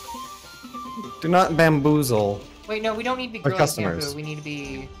 Do not bamboozle. Wait, no, we don't need to be Our grilling customers. Pampoo. We need to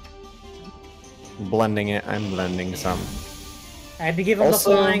be... Blending it, I'm blending some. I had to give him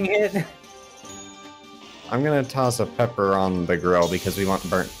Also- the flying hit. I'm gonna toss a pepper on the grill because we want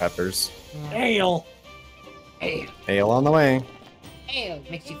burnt peppers. Ale. Ale. Ale on the way. Ale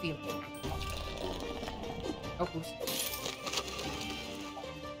makes you feel good. Oh, oops.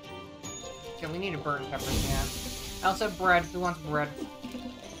 Okay, we need to burn peppers, yeah. I also have bread. Who wants bread?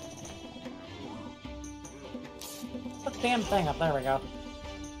 The damn thing up there we go.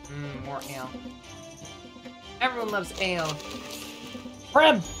 More ale. Everyone loves ale.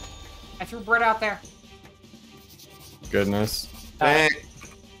 Bread! I threw bread out there. Goodness.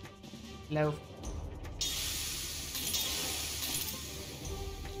 Loaf.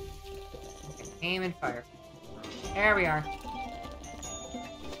 Okay, aim and fire. There we are.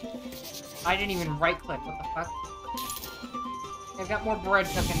 I didn't even right click. What the fuck? I've got more bread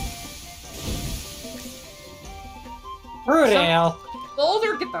cooking. Fruit Some- ale!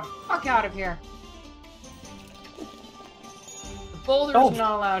 Boulder, get the fuck out of here. The boulder's Oh.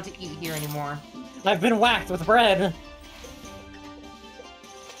 not allowed to eat here anymore. I've been whacked with bread!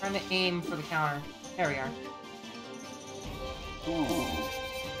 Trying to aim for the counter. There we are.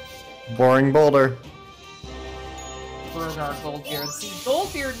 Boring boulder. Burgar Goldbeard. See,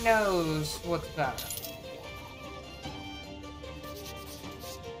 Goldbeard knows what's better.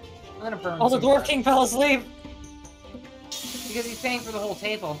 I'm gonna burn Oh, the some Dwarf bread. King fell asleep! Because he's paying for the whole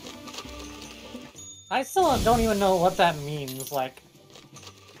table. I still don't even know what that means, like...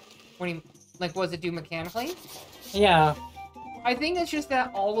 What do you... Like, what does it do mechanically? Yeah. I think it's just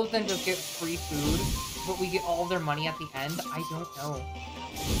that all of them just get free food, but we get all their money at the end. I don't know.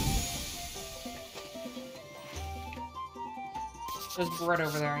 There's bread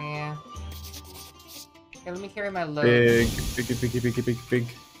over there, yeah. Okay, let me carry my load. Big.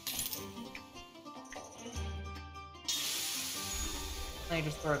 Let me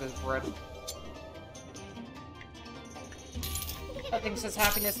just throw this bread. That thing says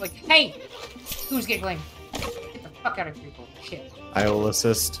happiness, like, hey! Who's giggling? Get the fuck out of here, people. Shit. I will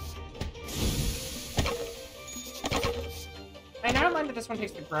assist. I don't mind that this one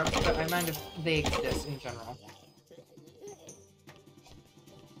takes the grubs, but I mind if they exist in general.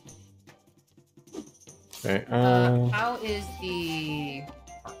 Okay, How is the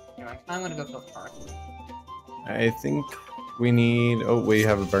hearth doing? I'm gonna go fill the hearth. I think we need... Oh, we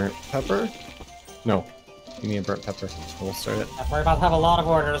have a burnt pepper? No. We need a burnt pepper. So we'll start it. We're about to have a lot of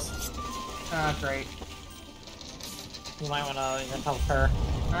orders. Great. You might want to help her.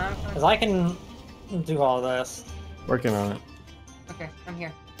 I'm Because I can do all this. Working on it. Okay, I'm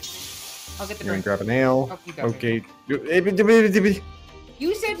here. I'll get the You're gonna drink. grab a nail. Oh, you got it. Okay.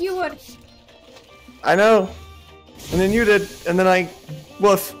 You said you would! I know. And then you did. And then I...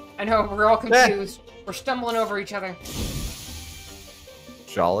 Woof. I know, we're all confused. We're stumbling over each other.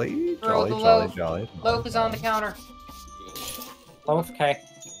 Jolly. Throw the loaf. Loaf is on the counter. Loaf, okay.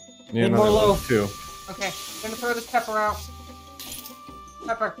 Need Need more another loaf. too. Okay, I'm gonna throw this pepper out.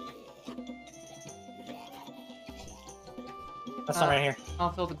 Pepper. That's not right here.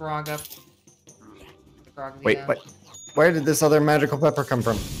 I'll fill the grog up. The grog, Wait, yeah. what? Where did this other magical pepper come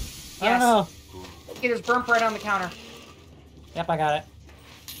from? I don't know. Okay, there's burnt bread on the counter. Yep, I got it.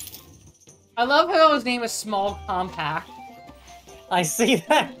 I love how his name is Small Compact. I see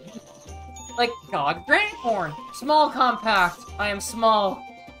that. Like, God, granite corn. Small Compact. I am small.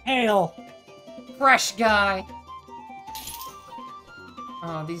 Hail. Fresh guy.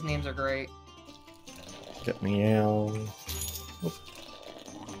 Oh, these names are great. Get me out.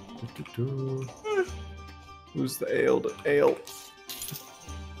 Who's the ale?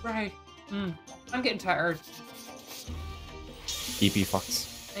 Right. I'm getting tired. EP fucks.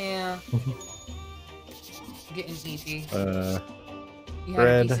 Yeah. Getting eepy. You had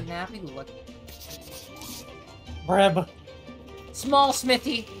bread. a decent nappy? Look. Breb. Small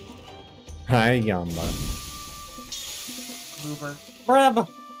Smithy. Hi, Yamba. Boober. Breb.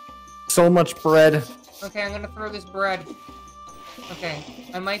 So much bread. Okay, I'm gonna throw this bread. Okay,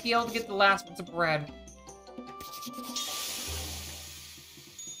 I might be able to get the last bits of bread.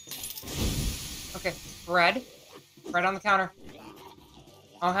 Okay, bread. Bread on the counter.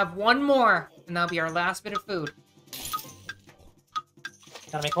 I'll have one more, and that'll be our last bit of food.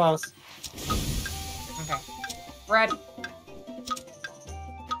 Gotta be close. Okay. Bread.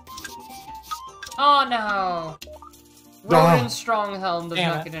 Oh no! Roden Stronghelm does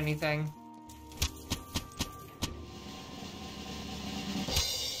Damn not it. get anything.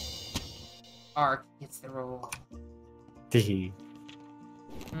 Ark gets the roll. Tee.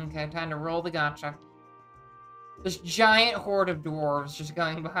 Okay, time to roll the gotcha. This giant horde of dwarves just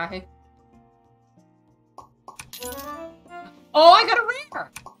going by. Oh, I got a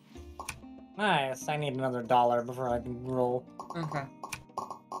rare! Nice. I need another $1 before I can roll. Okay.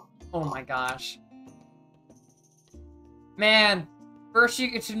 Oh my gosh. Man, first you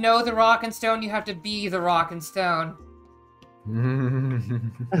get to know the rock and stone, you have to be the rock and stone.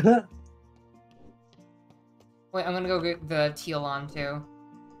 Wait, I'm gonna go get the teal on too.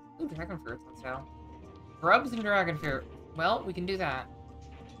 Ooh, dragon fruits on sale. Grubs and dragon fruit. Well, we can do that.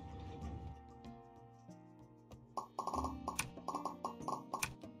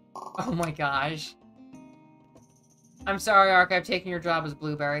 Oh my gosh. I'm sorry, Ark, I've taken your job as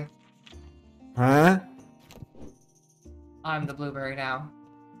Blueberry. Huh? I'm the Blueberry now.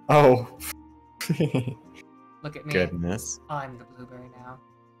 Oh. Look at me. Goodness. I'm the Blueberry now.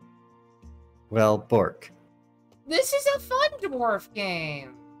 Well, Bork. This is a fun dwarf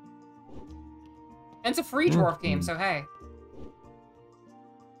game! And it's a free dwarf game, so hey.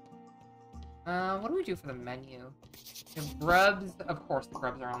 What do we do for the menu? The grubs, of course the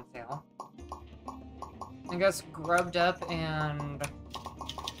grubs are on sale. I guess grubbed up and...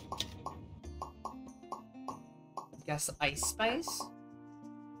 I guess ice spice?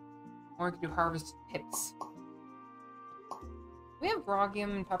 Or we could do harvest pips. We have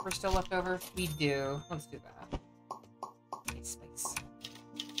Grogium and pepper still left over? We do. Let's do that. Ice spice.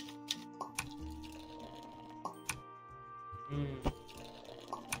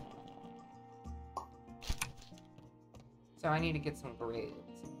 So I need to get some grades.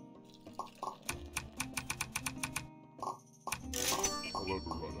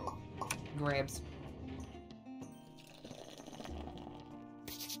 grabs.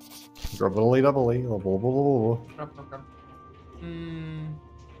 Grubbly doubly.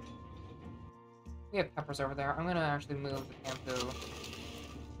 We have peppers over there. I'm gonna actually move the shampoo.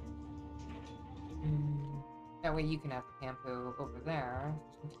 That way you can have the shampoo over there,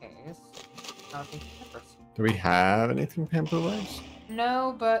 just in case. I'll take the peppers. Do we have anything shampoo-wise?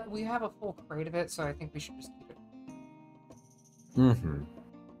 No, but we have a full crate of it, so I think we should just keep it. Mm-hmm.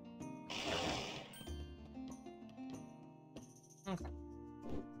 Okay.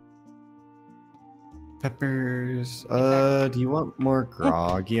 Peppers. Do you want more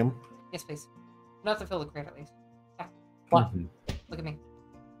grogium? Yes, please. Not to fill the crate, at least. Yeah. What? Mhm. Look at me.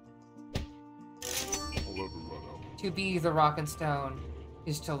 To be the rock and stone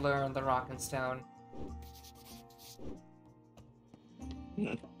is to learn the rock and stone.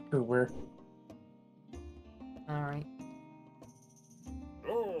 Where? Alright.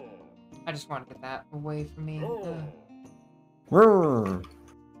 I just want to get that away from me. Brrr.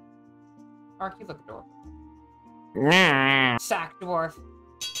 Ark, you look adorable. Nah. Sack dwarf.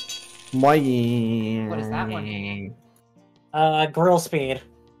 What is that one? Grill speed.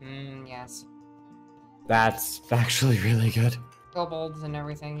 Yes. That's actually really good. Kobolds and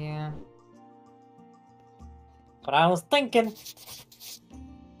everything, yeah. But I was thinking.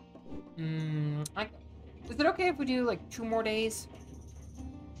 Is it okay if we do like 2 more days?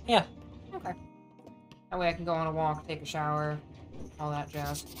 Yeah. Okay. That way I can go on a walk, take a shower, all that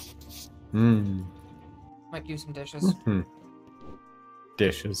jazz. Might do some dishes.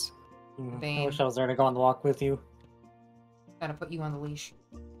 Dishes. I wish I was there to go on the walk with you. Gotta put you on the leash.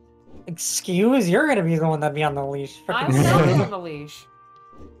 Excuse? You're gonna be the one that'd be on the leash. I'm Frickin' not Serb. on the leash.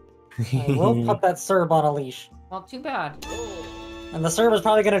 I will put that Serb on a leash. Well, too bad. And the Serb is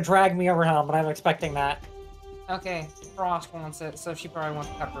probably gonna drag me over him, but I'm expecting that. Okay, Frost wants it, so she probably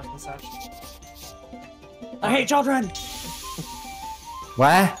wants peppers and such. I hate children!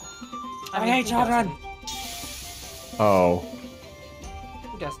 What? I hate who children! doesn't? Oh,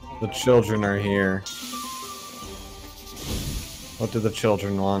 Who doesn't hate the children? children are here. What do the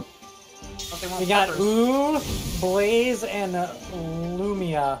children want? What they want We got peppers. Ooh, Blaze, and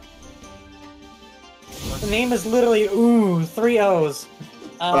Lumia. The name is literally Ooh, 3 O's.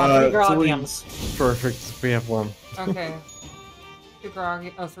 3 Grogiums. Perfect. We have one. Okay. 2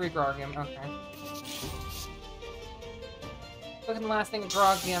 grog. Oh, 3 grogium. Okay. Look at the last thing,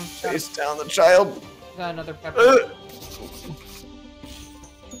 grogium. Face down the child. Got another pepper.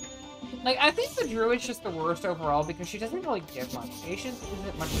 Like, I think the druid's just the worst overall because she doesn't really give much. Patience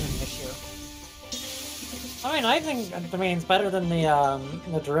isn't much of an issue. I mean, I think it's better than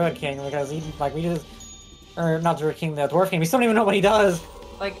the Druid King because he we just, or not Druid King, the Dwarf King. We still don't even know what he does.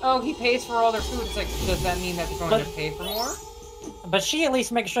 Like, oh, he pays for all their food. It's like, does that mean that they're going to pay for more? But she at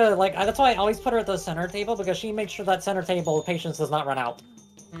least makes sure, like, that's why I always put her at the center table because she makes sure that center table patience does not run out.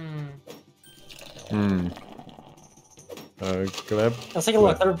 Gleb. Let's take a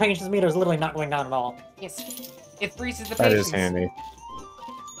look. Their patience meter is literally not going down at all. Yes. It freezes the That patience. is handy.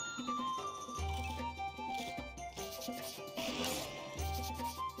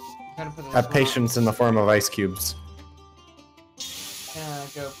 Have patience in the form of ice cubes.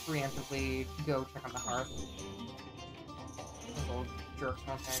 Go preemptively go check on the hearth. Those old jerks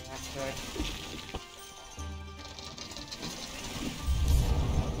won't hang that good.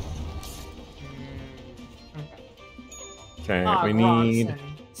 Okay, Ah, we need... Grogson.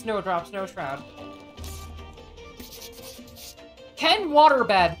 Snowdrop, Snow Shroud. Ken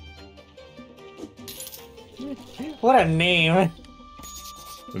Waterbed! What a name!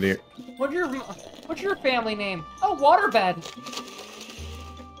 What's your family name? Oh, Waterbed!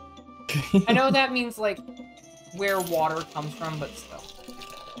 I know that means, like, where water comes from, but still.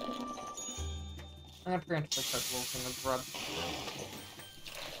 I'm gonna preemptively cook a little thing of grub.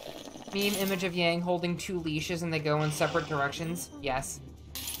 Meme image of Yang holding 2 leashes and they go in separate directions? Yes.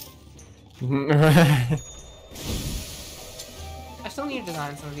 I still need to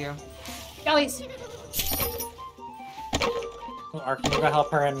design some of you. Skellies! Ark, you go help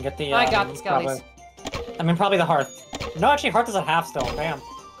her and get the. I got the Skellies. Probably the hearth. No, actually, hearth is at half still. Damn.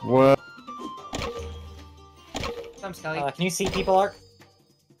 What? Some Skelly. Can you see people, Ark?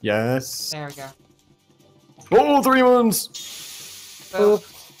 Yes. There we go. Oh, 3 ones! Boop.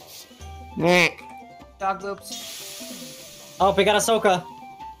 Nyeh. Dog boops. Oh, we got Ahsoka.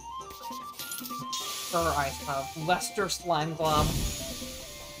 Fur Ice Cloud. Lester Slime Glob.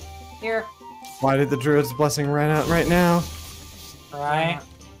 Here. Why did the druid's blessing run out right now? Alright.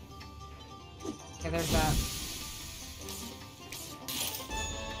 Okay, there's that.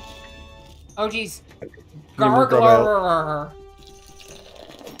 Oh, jeez. Need more grub ale. Gargler.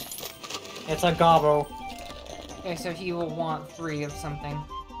 It's a gobbo. Okay, so he will want 3 of something.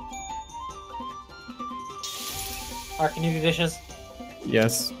 Ark, can you do dishes?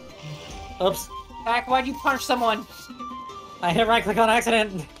 Yes. Oops. Pack, why'd you punch someone? I hit right click on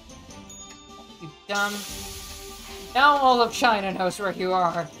accident. You dumb. Now all of China knows where you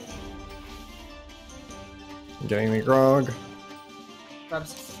are. Getting the grog.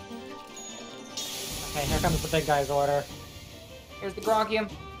 Grubs. Okay, here comes the big guy's order. Here's the grogium.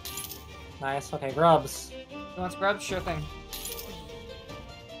 Nice. Okay, grubs. You want grubs? Sure thing.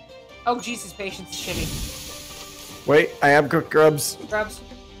 Oh, Jesus, patience is shitty. Wait, I have cooked grubs. Grubs.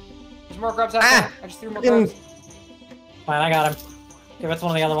 There's more grubs out there. I just threw more grubs. Fine, I got him. Give it to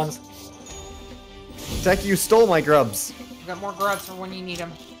one of the other ones. Tech, you stole my grubs. I've got more grubs for when you need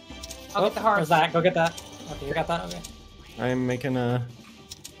them. I'll get the heart. Where's that? Go get that. Okay, you got that? Okay. I'm making a...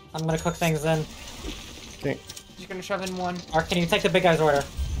 I'm gonna cook things in. Okay. Just gonna shove in 1. Or can you take the big guy's order?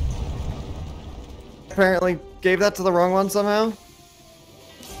 Apparently gave that to the wrong one somehow.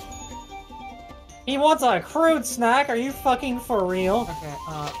 He wants a crude snack. Are you fucking for real? Okay,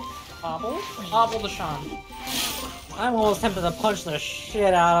 Obble? Obble the Sean. I'm almost tempted to punch the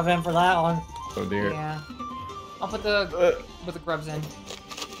shit out of him for that one. Oh dear. Yeah. I'll put the grubs in.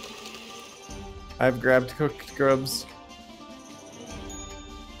 I've grabbed cooked grubs.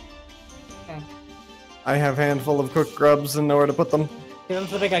 Okay. I have a handful of cooked grubs and nowhere to put them. Give him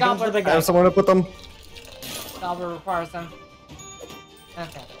to the big guy. Give him to the big I guy. have somewhere to put them. Gobbler requires them.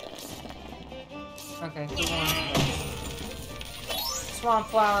 Okay. Okay, who wants swamp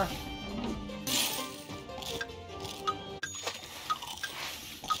flower.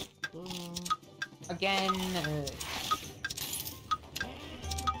 Again.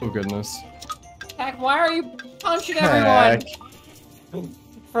 Oh goodness. Heck, why are you punching everyone?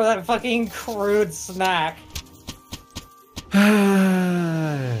 For that fucking crude snack.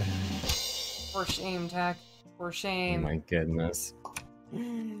 For shame, Tack. For Oh shame. my goodness.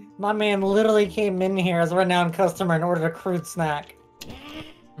 My man literally came in here as a renowned customer and ordered a crude snack.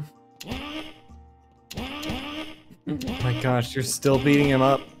 Oh my gosh, you're still beating him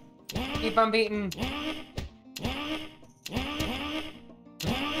up. Keep on beating.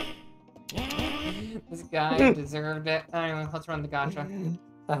 This guy deserved it. Anyway, let's run the gacha.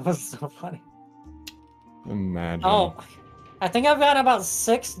 That was so funny. Imagine. Oh, I think I've gotten about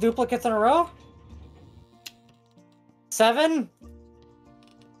 6 duplicates in a row. 7?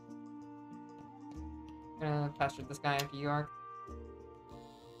 Gonna pasture this guy after you are.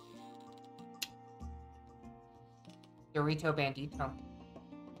 Dorito Bandito.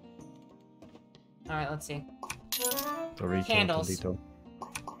 Alright, let's see. Dorito, Candles. Dorito.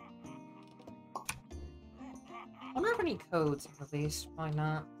 I wonder if any codes are released. Why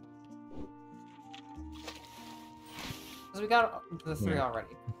not? Because we got the 3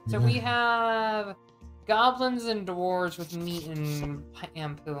 already. So we have goblins and dwarves with meat and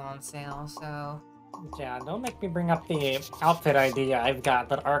shampoo on sale, so... Yeah, don't make me bring up the outfit idea I've got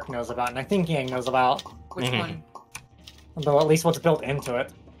that Ark knows about, and I think Yang knows about. Which one? Though at least what's built into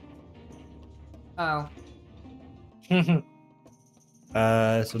it. Oh.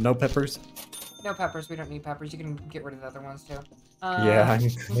 So no peppers? No peppers, we don't need peppers. You can get rid of the other ones too. Yeah, I'm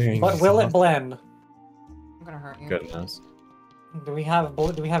clearing But this will off. it blend? I'm gonna hurt you. Goodness. Do we have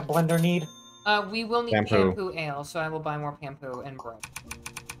blender need? We will need Shampoo. shampoo ale, so I will buy more shampoo and bread.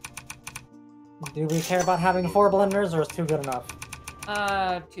 Do we care about having 4 blenders, or is 2 good enough?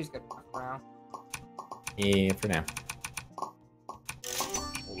 2's good enough for now. Yeah, for now.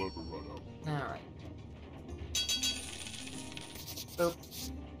 Alright. Boop.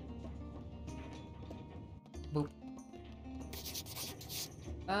 Boop.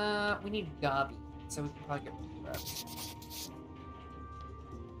 We need Gobby, so we can probably get rid of grubs.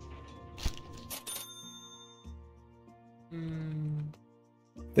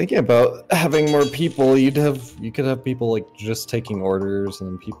 Thinking about having more people, you could have people like just taking orders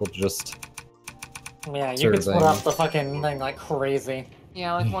and people just Yeah, you could split serving. up the fucking thing like crazy.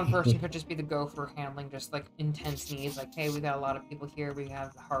 Yeah, like one person could just be the gopher handling just like intense needs, like, hey, we got a lot of people here, we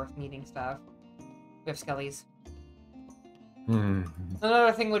have the hearth needing stuff. We have skellies.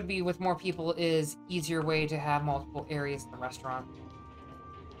 Another thing would be with more people is easier way to have multiple areas in the restaurant.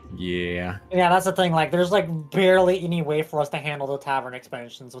 Yeah. Yeah, that's the thing, like, there's like barely any way for us to handle the tavern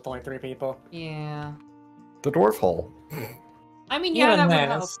expansions with only 3 people. Yeah. The dwarf hole. I mean, yeah, Even that would then,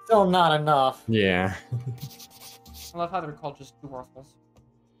 help. it's still not enough. Yeah. I love how they're called just dwarfles.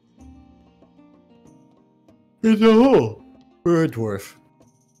 It's a hole. For a dwarf.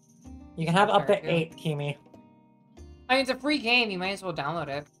 You can have up to Fair, yeah. 8, Kimi. I mean, it's a free game, you might as well download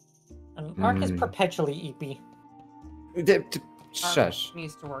it. And Ark is perpetually EP. Shush.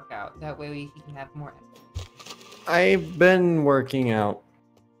 Needs to work out. That way he can have more energy. I've been working out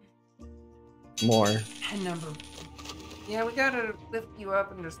more. And number. Yeah, we gotta lift you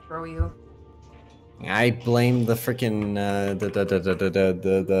up and just throw you. I blame the freaking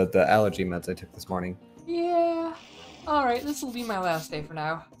the allergy meds I took this morning. Yeah. Alright, this will be my last day for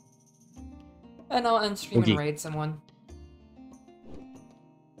now. And I'll end stream and raid someone.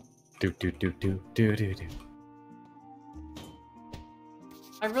 Do.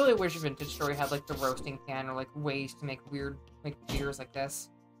 I really wish Vintage Story had like the roasting pan or like ways to make weird like beers like this.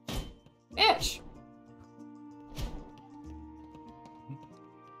 Bitch!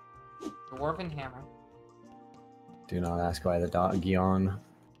 Dwarven hammer. Do not ask why the dog yawn.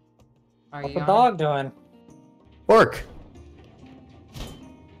 Are What's you the yawning? dog doing? Work!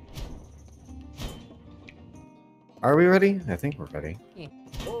 Are we ready? I think we're ready. Yeah.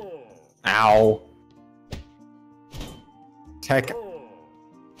 Ow! Tech.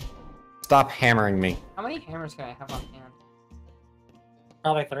 Stop hammering me. How many hammers can I have on hand?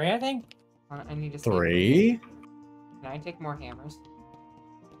 Probably 3, I think. I need to see. 3? Can I take more hammers?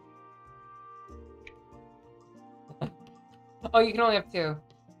 Oh, you can only have 2.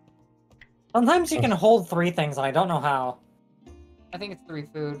 Sometimes you can hold 3 things, and I don't know how. I think it's 3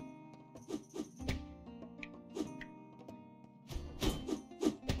 food.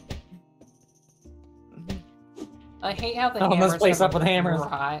 I hate how the Oh, hammers this place have up with hammers.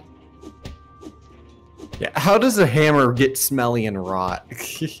 rot. Yeah, how does a hammer get smelly and rot?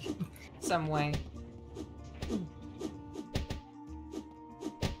 Some way.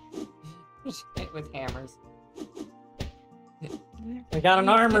 Just hit with hammers. We got an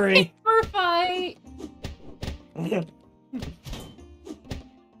armory. Hammer fight!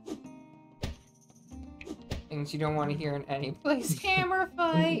 Things you don't want to hear in any place. Hammer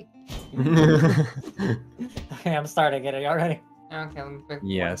fight! Okay, I'm starting to get it already. Okay, let me pick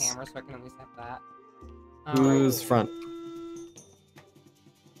Yes. one hammer so I can at least have that. Who's front?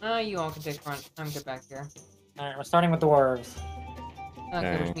 You all can take front. I'm good back here. Alright, we're starting with the dwarves.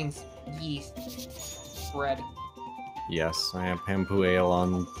 Okay, Okay. which means yeast. Bread. Yes, I have Pampu Ale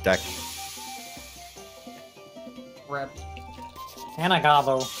on deck. Bread. And I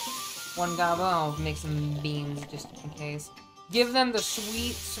gobbo. One gobble, I'll make some beans just in case. Give them the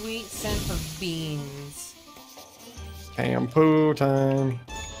sweet, sweet scent of beans. Pampu time.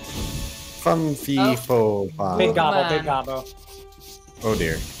 Fun fee fo fi. Big gobbo, man. big gobbo. Oh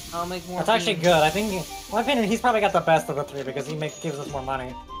dear. I'll make more That's actually beans. good. I think, in my opinion, he's probably got the best of the 3 because he gives us more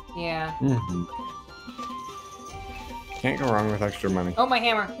money. Yeah. Mm-hmm. Can't go wrong with extra money. Oh, my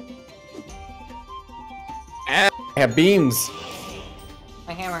hammer. I have beans.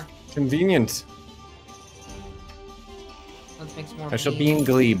 My hammer. Convenient. Let's make some more I shall beans. bean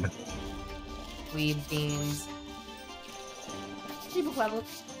glebe. Weed beans. People wobble.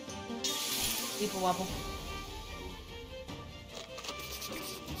 People wobble.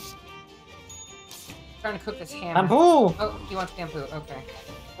 Trying to cook this hammer. Bamboo! Oh, he wants shampoo. Okay.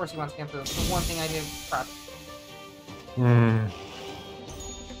 Of course he wants shampoo. The one thing I did prep.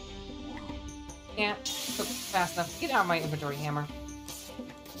 Can't cook fast enough. Get out of my inventory, hammer.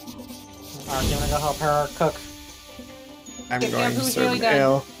 Alright, you wanna go help her cook? I'm Get going to Pampu's serve nearly an done.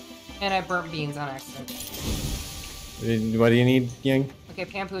 ale. And I burnt beans on accident. What do you need, Yang? Okay,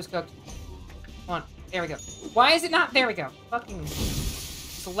 Pampu is cooked. Come on. There we go. Why is it not? There we go. Fucking.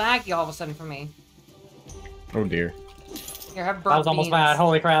 It's laggy all of a sudden for me. Oh dear. Here, have burnt That was almost beans. bad.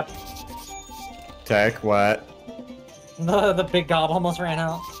 Holy crap. Tech, what? The big gob almost ran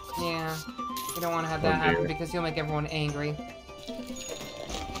out. Yeah. You don't want to have Oh, that happen dear. because you'll make everyone angry.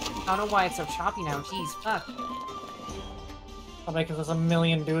 I don't know why it's so choppy now. Jeez, fuck. Probably because there's a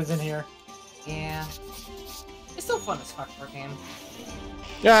million dudes in here. Yeah. It's still fun as fuck for a game.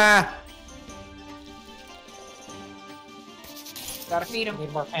 Yeah. Gotta feed him.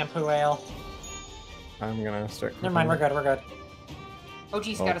 Need more Pampu ale. I'm gonna start. Never mind, we're good, we're good. Oh,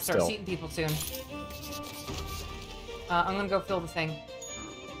 geez, Oh, gotta start still. seating people soon. I'm gonna go fill the thing.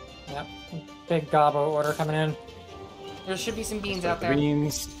 Yep. Big gobbo order coming in. There should be some beans Start out the there.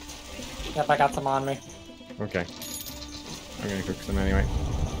 beans. Yep, I got some on me. Okay. I'm gonna cook some anyway.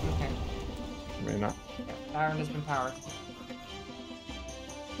 Okay. Maybe not. Yeah, Tavern has been powered.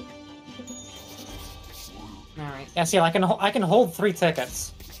 Alright. Yeah, see, I can hold 3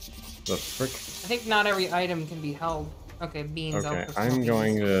 tickets. The frick. I think not every item can be held. Okay, beans. Okay, I'll put some I'm beans.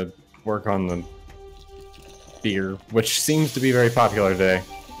 going to work on the beer, which seems to be very popular today.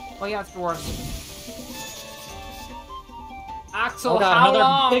 Oh yeah, it's dwarves. Axel, Oh god, how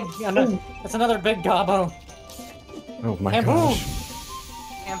long? it's another big gobbo. Oh my Bamboo! gosh.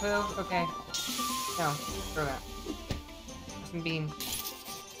 Shampoo? Okay. No, throw that. some bean.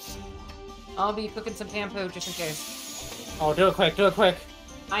 I'll be cooking some pampo just in case. Oh, do it quick, do it quick.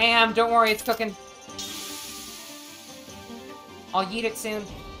 I am, don't worry, it's cooking. I'll eat it soon.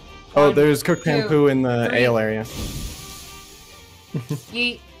 Oh, One, there's cooked 2, pampu in the 3. ale area.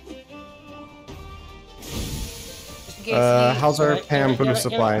 Yeet. Just in case yeet. How's our Okay, pampu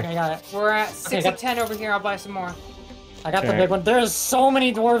supply? Okay, got it. We're at 6 of got- 10 over here, I'll buy some more. I got the Okay. big one. There's so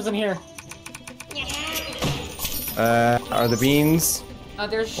many dwarves in here. Are the beans?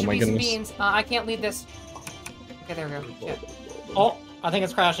 There should my be some goodness. beans. I can't lead this. Okay, there we go. Shit. Oh, I think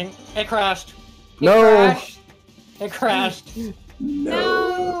it's crashing. It crashed. It No! crashed. It crashed.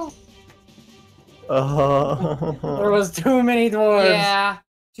 No! There was too many dwarves. Yeah,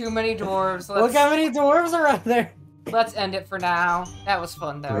 too many dwarves. Look how many dwarves are out there. Let's end it for now. That was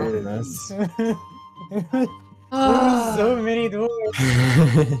fun, though. Goodness. There were so many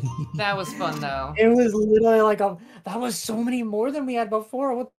dwarves. That was fun, though. It was literally like that was so many more than we had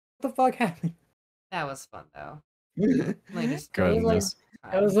before. What the fuck happened? That was fun, though. It Ladies, Goodness.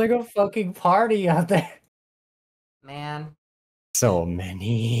 was like a fucking party out there. man, So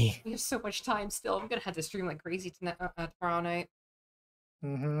many. we have so much time still. I'm gonna have to stream like crazy tonight, tomorrow night.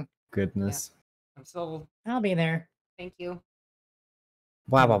 Mm-hmm. Goodness. I'm so I'll be there. thank you.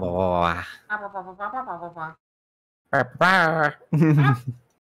 Wah, wah, wah, wah, wah.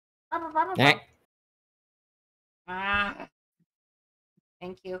 Eh. Ah,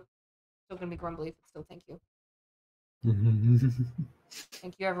 thank you. Still gonna be grumbly, but still thank you.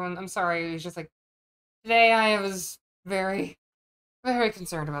 Thank you, everyone. I'm sorry. It was just like today. I was very, very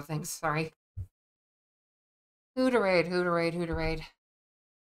concerned about things. Sorry. Who to raid? Who to raid? Who to raid?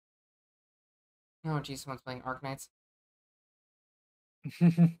 Oh, geez, someone's playing Arknights.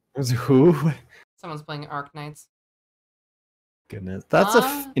 Who? Someone's playing Arknights. Goodness. That's a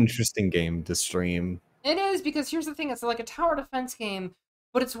Ah. interesting game to stream. It is, because here's the thing, it's like a tower defense game,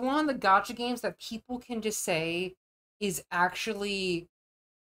 but it's one of the gacha games that people can just say is actually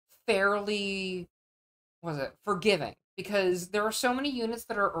fairly, forgiving. Because there are so many units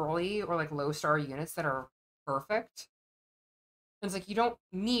that are early or like low star units that are perfect. It's like you don't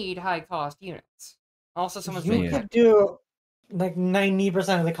need high cost units. Also, someone's You playing could do like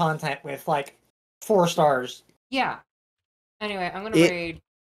 90% of the content with like 4 stars. Yeah. Anyway, I'm gonna It- raid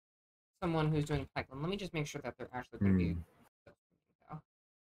someone who's doing pipeline. Let me just make sure that they're actually gonna be.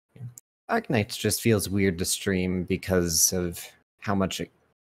 Arknights just feels weird to stream because of how much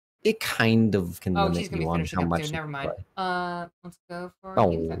it kind of can Oh, she's limit gonna be you on finishing how up much soon. you Never can mind. play. Let's go for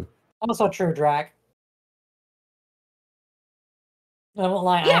Ethan. Oh, Also true, Drac. I won't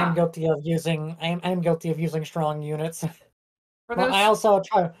lie, Yeah. I am guilty of using guilty of using strong units. For But those, I also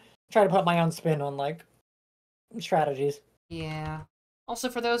try to put my own spin on like strategies. yeah. Also,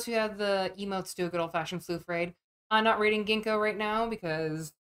 for those who have the emotes, do a good old fashioned floof raid. I'm not raiding Ginkgo right now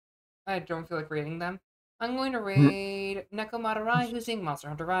because I don't feel like raiding them. I'm going to raid Neko Matarai, who's doing Monster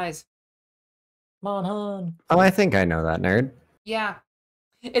Hunter Rise. Monhun. oh, I think I know that nerd. Yeah.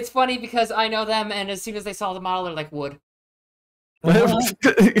 It's funny because I know them, and as soon as they saw the model, they're like, wood.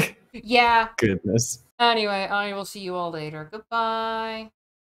 Yeah. Goodness. Anyway, I will see you all later. Goodbye.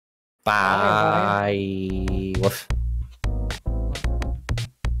 Bye. Woof.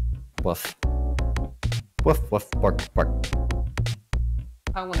 Woof. Woof, woof, bark, bark.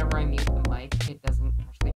 Whenever I mute the mic, it does.